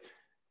that's like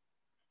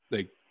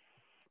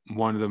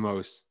one of the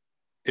most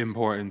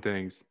important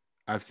things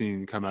I've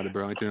seen come out of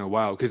Burlington in a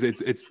while. Cause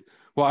it's,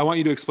 well, I want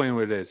you to explain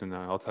what it is and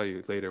I'll tell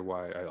you later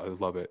why I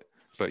love it.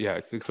 But yeah,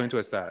 explain to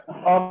us that.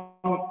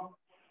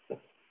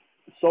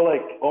 So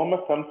like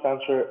OMFM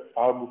stands for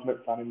Our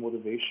Movement Family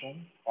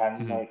Motivation,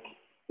 and like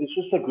it's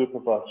just a group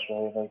of us,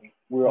 right? Like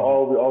we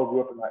all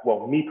grew up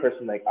in me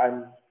personally, like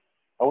I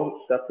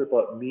wasn't separate,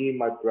 but me,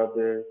 my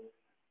brother,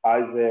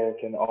 Isaac,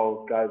 and all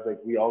those guys, like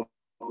we all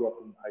grew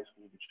up in high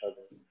school with each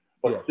other.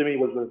 But Simi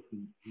was with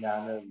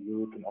Nana,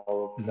 Luke, and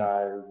all those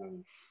guys,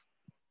 and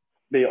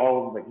they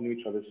all like knew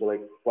each other. So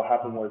like what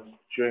happened was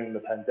during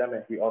the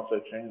pandemic, we all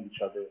started training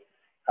each other,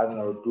 having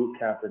our boot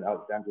camp in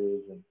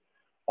Alexandria and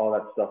all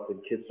that stuff, and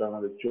kids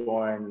started to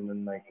join, and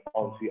then like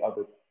obviously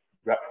other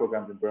rep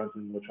programs in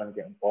Burlington were trying to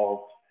get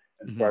involved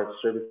and start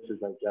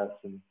services, I guess,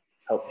 and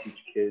help teach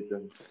kids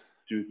and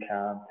do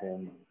camp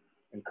and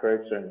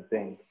encourage certain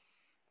things.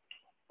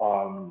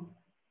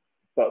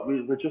 But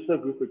we're just a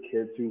group of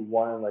kids who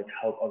want to like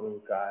help other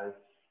guys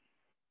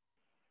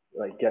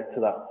like get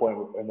to that point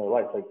in their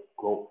life, like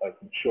grow, like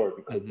mature,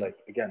 because like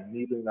again,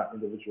 me being that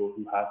individual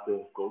who has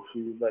to go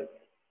through like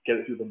get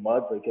it through the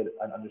mud, like get it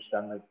and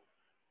understand like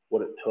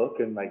what it took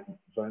and like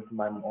learn from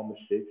my own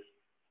mistakes.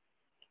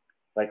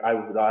 Like I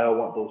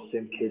want those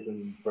same kids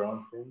in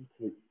Burlington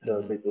to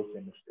make those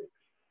same mistakes.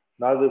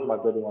 Neither does my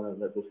brother want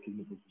to let those kids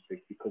make those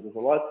mistakes, because there's a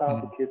lot of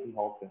talented kids in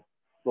Halton.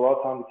 There's a lot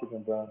of talented kids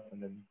in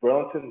Burlington, and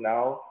Burlington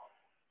now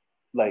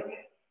like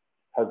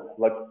has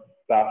liked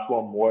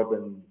basketball more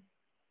than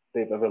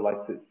they've ever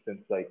liked it since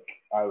like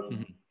I was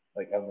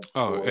like elementary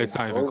school. It's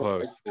not even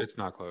close. It's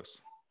not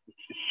close.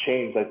 It's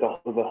changed. Like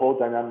the whole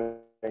dynamic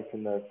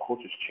and the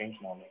culture's changed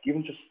now. Like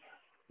even just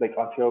like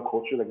Ontario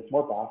culture, like it's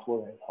more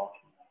basketball than hockey.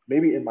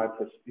 Maybe in my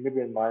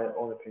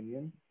own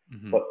opinion,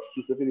 but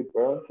specifically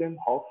Burlington,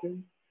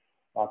 Halton,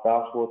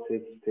 basketball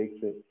takes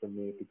it from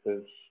me,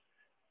 because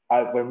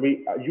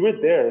you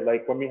were there,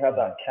 like when we had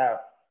that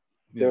camp,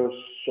 there were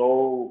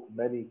so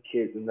many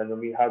kids, and then when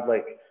we had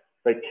like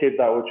kids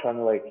that were trying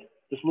to like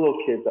just little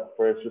kids at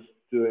first, just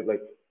doing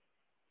like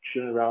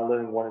shooting around,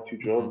 learning one or two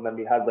drills, and then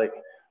we had like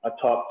a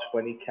top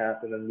 20 camp,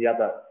 and then we had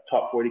that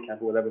top 40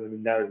 camp or whatever, and then we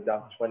narrowed it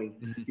down to 20.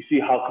 You see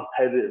how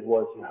competitive it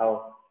was, and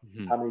how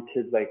many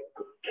kids like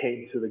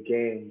came to the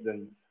games,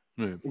 and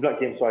not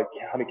games, sorry,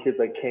 how many kids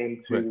like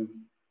came to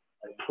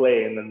like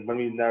play, and then when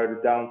we narrowed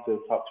it down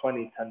to top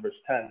 20, 10 versus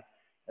 10,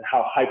 and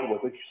how hype it was,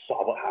 like you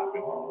saw what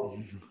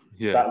happened.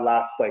 That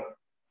last like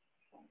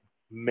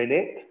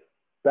minute,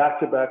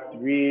 back-to-back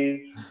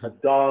threes, a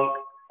dunk,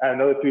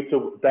 and another three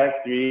to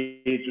back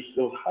three, just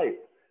it was hype.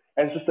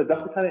 And it's just like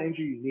that's the kind of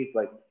energy you need.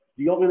 Like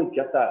you don't really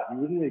get that. You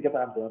wouldn't really get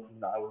that in Burlington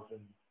when I was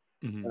in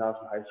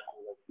high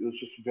school. Like, it was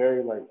just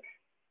very like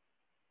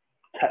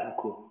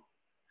technical.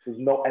 There's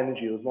no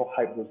energy. There's no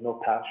hype. There's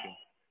no passion.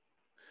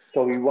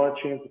 So we want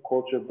to change the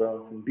culture of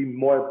Burlington. Be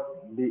more.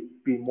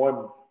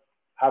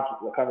 Have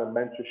a kind of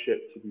mentorship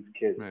to these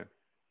kids. Right.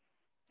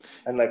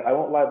 And like I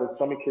won't lie, there's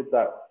so many kids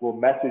that will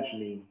message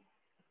me,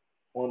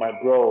 or my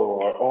bro,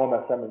 or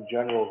OMFM in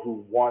general,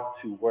 who want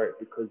to work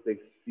because they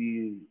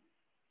see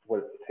what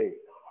it takes,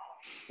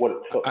 what it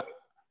took.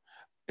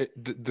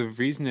 The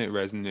reason it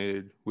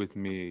resonated with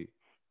me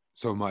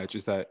so much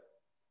is that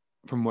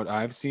from what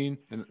I've seen,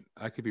 and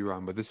I could be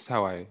wrong, but this is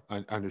how I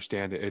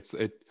understand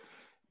it.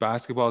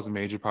 Basketball is a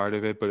major part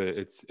of it, but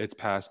it's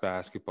past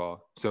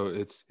basketball. So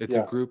it's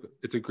a group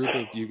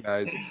of you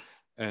guys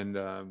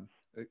and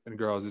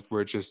girls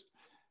where it's just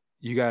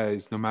you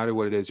guys, no matter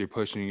what it is, you're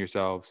pushing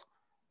yourselves.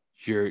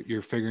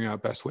 You're figuring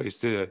out best ways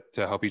to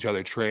help each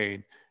other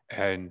train,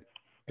 and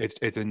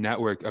it's a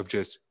network of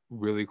just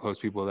really close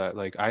people that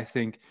like I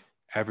think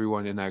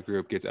everyone in that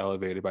group gets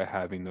elevated by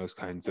having those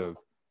kinds of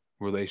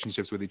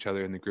relationships with each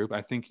other in the group.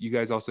 I think you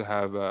guys also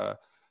have a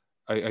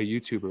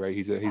YouTuber, right?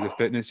 He's a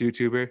fitness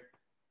YouTuber.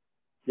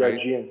 Yeah,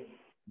 right?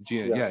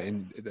 Gian. Yeah,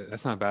 and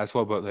that's not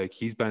basketball, but like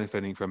he's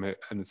benefiting from it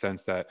in the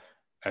sense that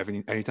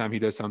anytime he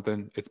does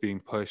something, it's being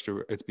pushed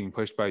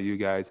by you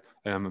guys,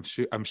 and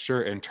I'm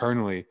sure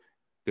internally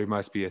there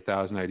must be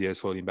 1,000 ideas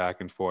floating back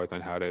and forth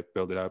on how to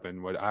build it up.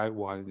 And what I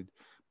wanted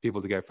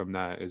people to get from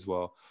that as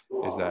well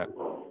is that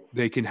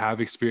they can have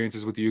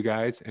experiences with you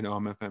guys and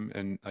OMFM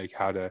and like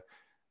how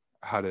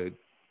to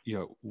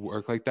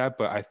work like that.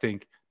 But I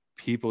think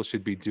people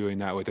should be doing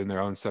that within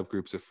their own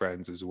subgroups of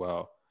friends as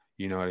well.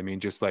 You know what I mean?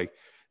 Just like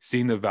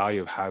seeing the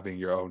value of having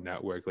your own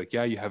network. Like,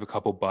 yeah, you have a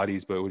couple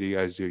buddies, but what do you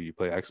guys do? You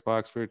play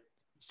Xbox for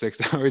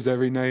 6 hours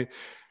every night?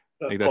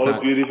 Like, that's Call not,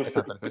 of Duty for that's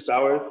not 6 beneficial.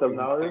 hours, 7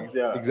 hours.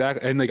 Yeah.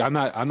 Exactly. And like, I'm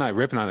not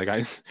ripping on,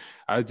 like,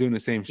 I was doing the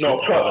same shit.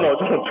 No,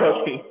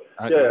 trust me.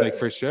 Like,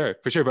 for sure.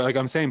 But like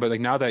I'm saying, but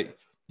like now that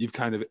you've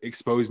kind of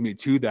exposed me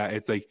to that,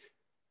 it's like,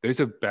 there's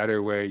a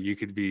better way you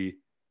could be,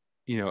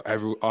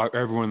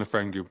 everyone in the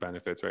friend group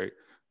benefits, right?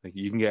 Like,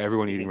 you can get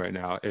everyone eating right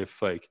now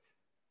if like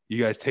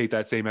you guys take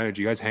that same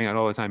energy. You guys hang out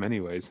all the time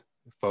anyways.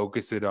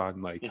 Focus it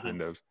on like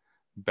kind of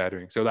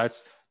bettering. So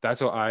that's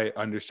what I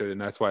understood,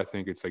 and that's why I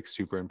think it's like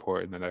super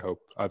important. And I hope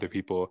other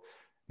people,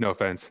 no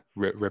offense,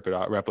 rip it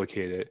out,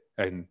 replicate it,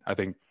 and I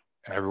think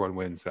everyone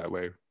wins that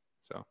way.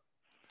 So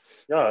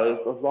yeah,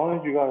 as long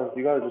as you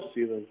gotta just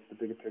see the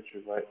bigger picture,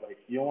 right? Like,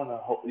 you don't want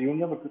to. You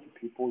have a group of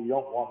people, you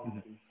don't want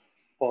them to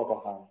fall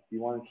behind. You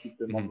want to keep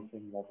them on the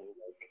same level.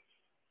 Like,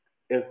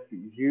 if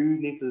you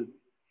need to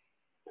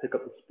pick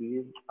up the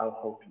speed, I'll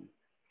help you.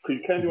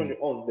 Because you can't do it on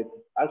your own. Like,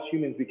 as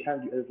humans, we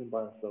can't do everything by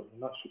ourselves. We're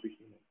not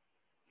superhuman.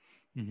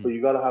 So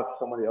you got to have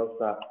somebody else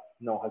that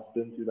has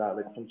been through that,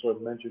 like some sort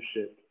of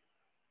mentorship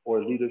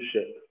or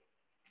leadership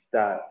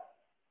that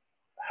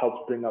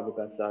helps bring out the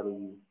best out of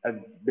you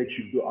and makes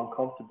you feel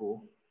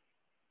uncomfortable.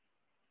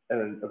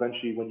 And then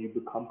eventually, when you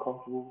become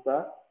comfortable with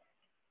that,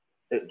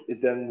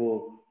 it then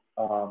will.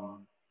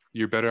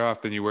 You're better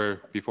off than you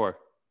were before.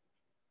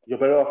 You're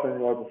better off than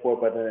you were before,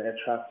 but then it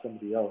attracts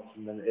somebody else,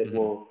 and then it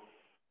will.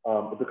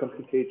 It becomes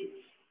contagious.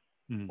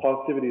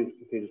 Positivity is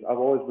contagious. I've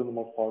always been the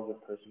most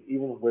positive person,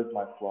 even with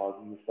my flaws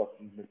and the stuff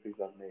and mistakes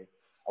I've made.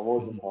 I've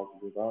always been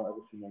positive. I don't ever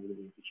see negative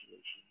in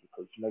situations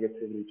because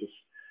negativity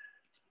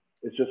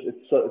it's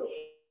so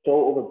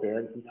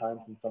overbearing sometimes,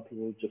 and some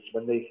people just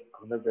when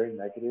they're very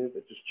negative,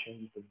 it just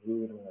changes the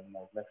mood, and then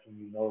like next thing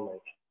you know,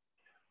 like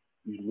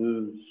you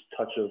lose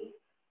touch of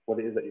what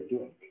it is that you're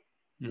doing.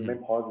 You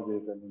remain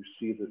positive, and you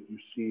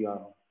see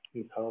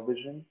tunnel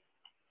vision,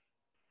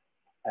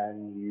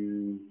 and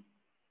you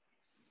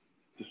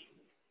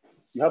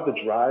have the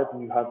drive,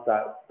 and you have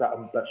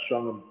that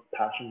strong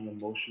passion and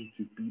emotion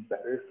to be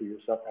better for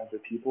yourself and for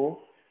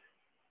people.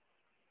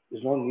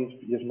 There's no need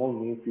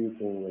for you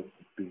to like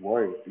be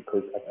worried,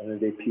 because at the end of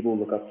the day, people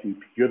look up to you.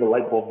 You're the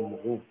light bulb in the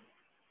room,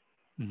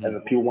 and the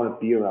people want to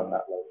be around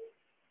that light,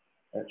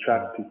 and it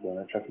attracts people,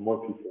 and it attracts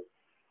more people.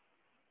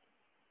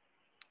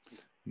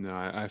 No,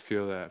 I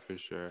feel that for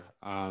sure.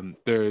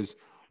 There's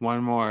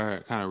one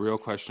more kind of real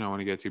question I want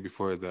to get to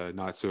before the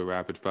not so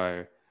rapid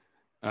fire.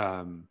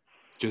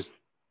 Just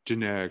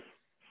generic.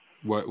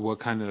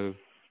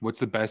 What's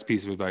the best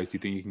piece of advice you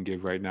think you can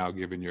give right now,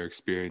 given your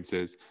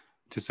experiences,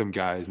 to some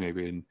guys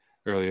maybe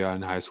early on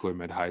in high school or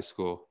mid high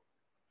school?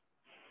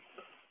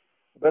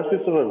 Best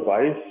piece of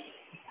advice,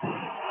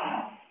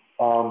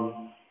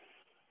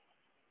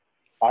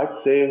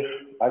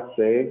 I'd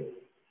say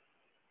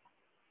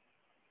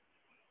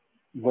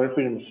learn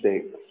from your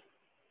mistakes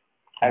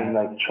and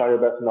like try your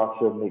best not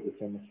to make the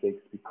same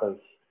mistakes, because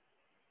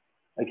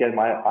again,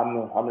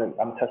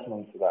 I'm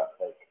testimony to that.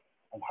 Like,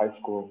 in high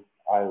school,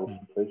 I was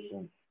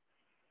complacent,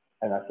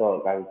 and I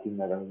felt like I was doing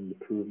that I needed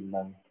to prove, and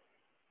then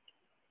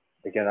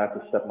again, I had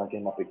to step my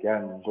game up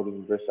again and go to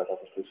university. I got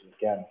complacent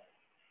again,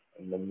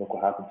 and then look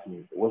what happened to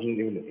me. It wasn't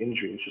even an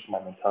injury; it's just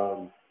my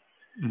mentality.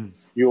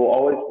 You'll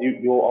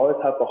always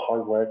have the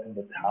hard work and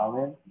the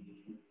talent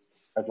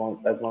as long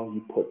as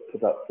you put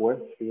that forth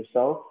for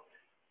yourself.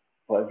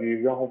 But if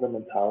you don't have the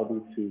mentality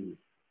to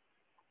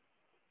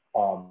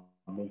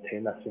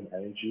maintain that same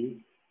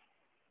energy,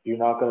 you're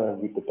not going to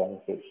reap the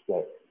benefits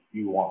that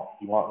you want.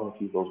 You're not going to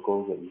see those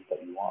goals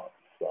that you want.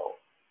 So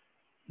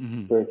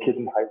for kids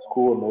in high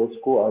school or middle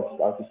school,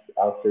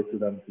 I'll say to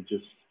them to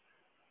just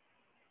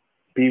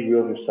be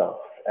real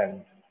yourself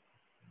and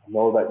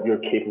know that you're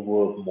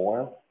capable of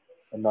more,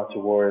 and not to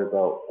worry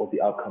about what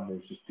the outcome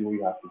is. Just do what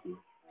you have to do.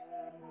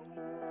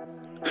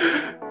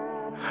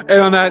 And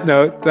on that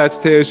note, that's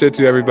Tayo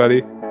Shittu,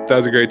 everybody. That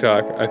was a great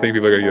talk. I think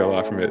people are going to get a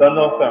lot from it. Don't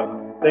know,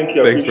 Sam. Thank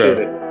you. Thanks, appreciate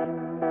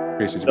bro. it.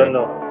 Appreciate you, Don't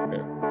bro.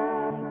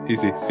 know. Yeah.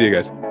 Easy. See you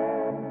guys.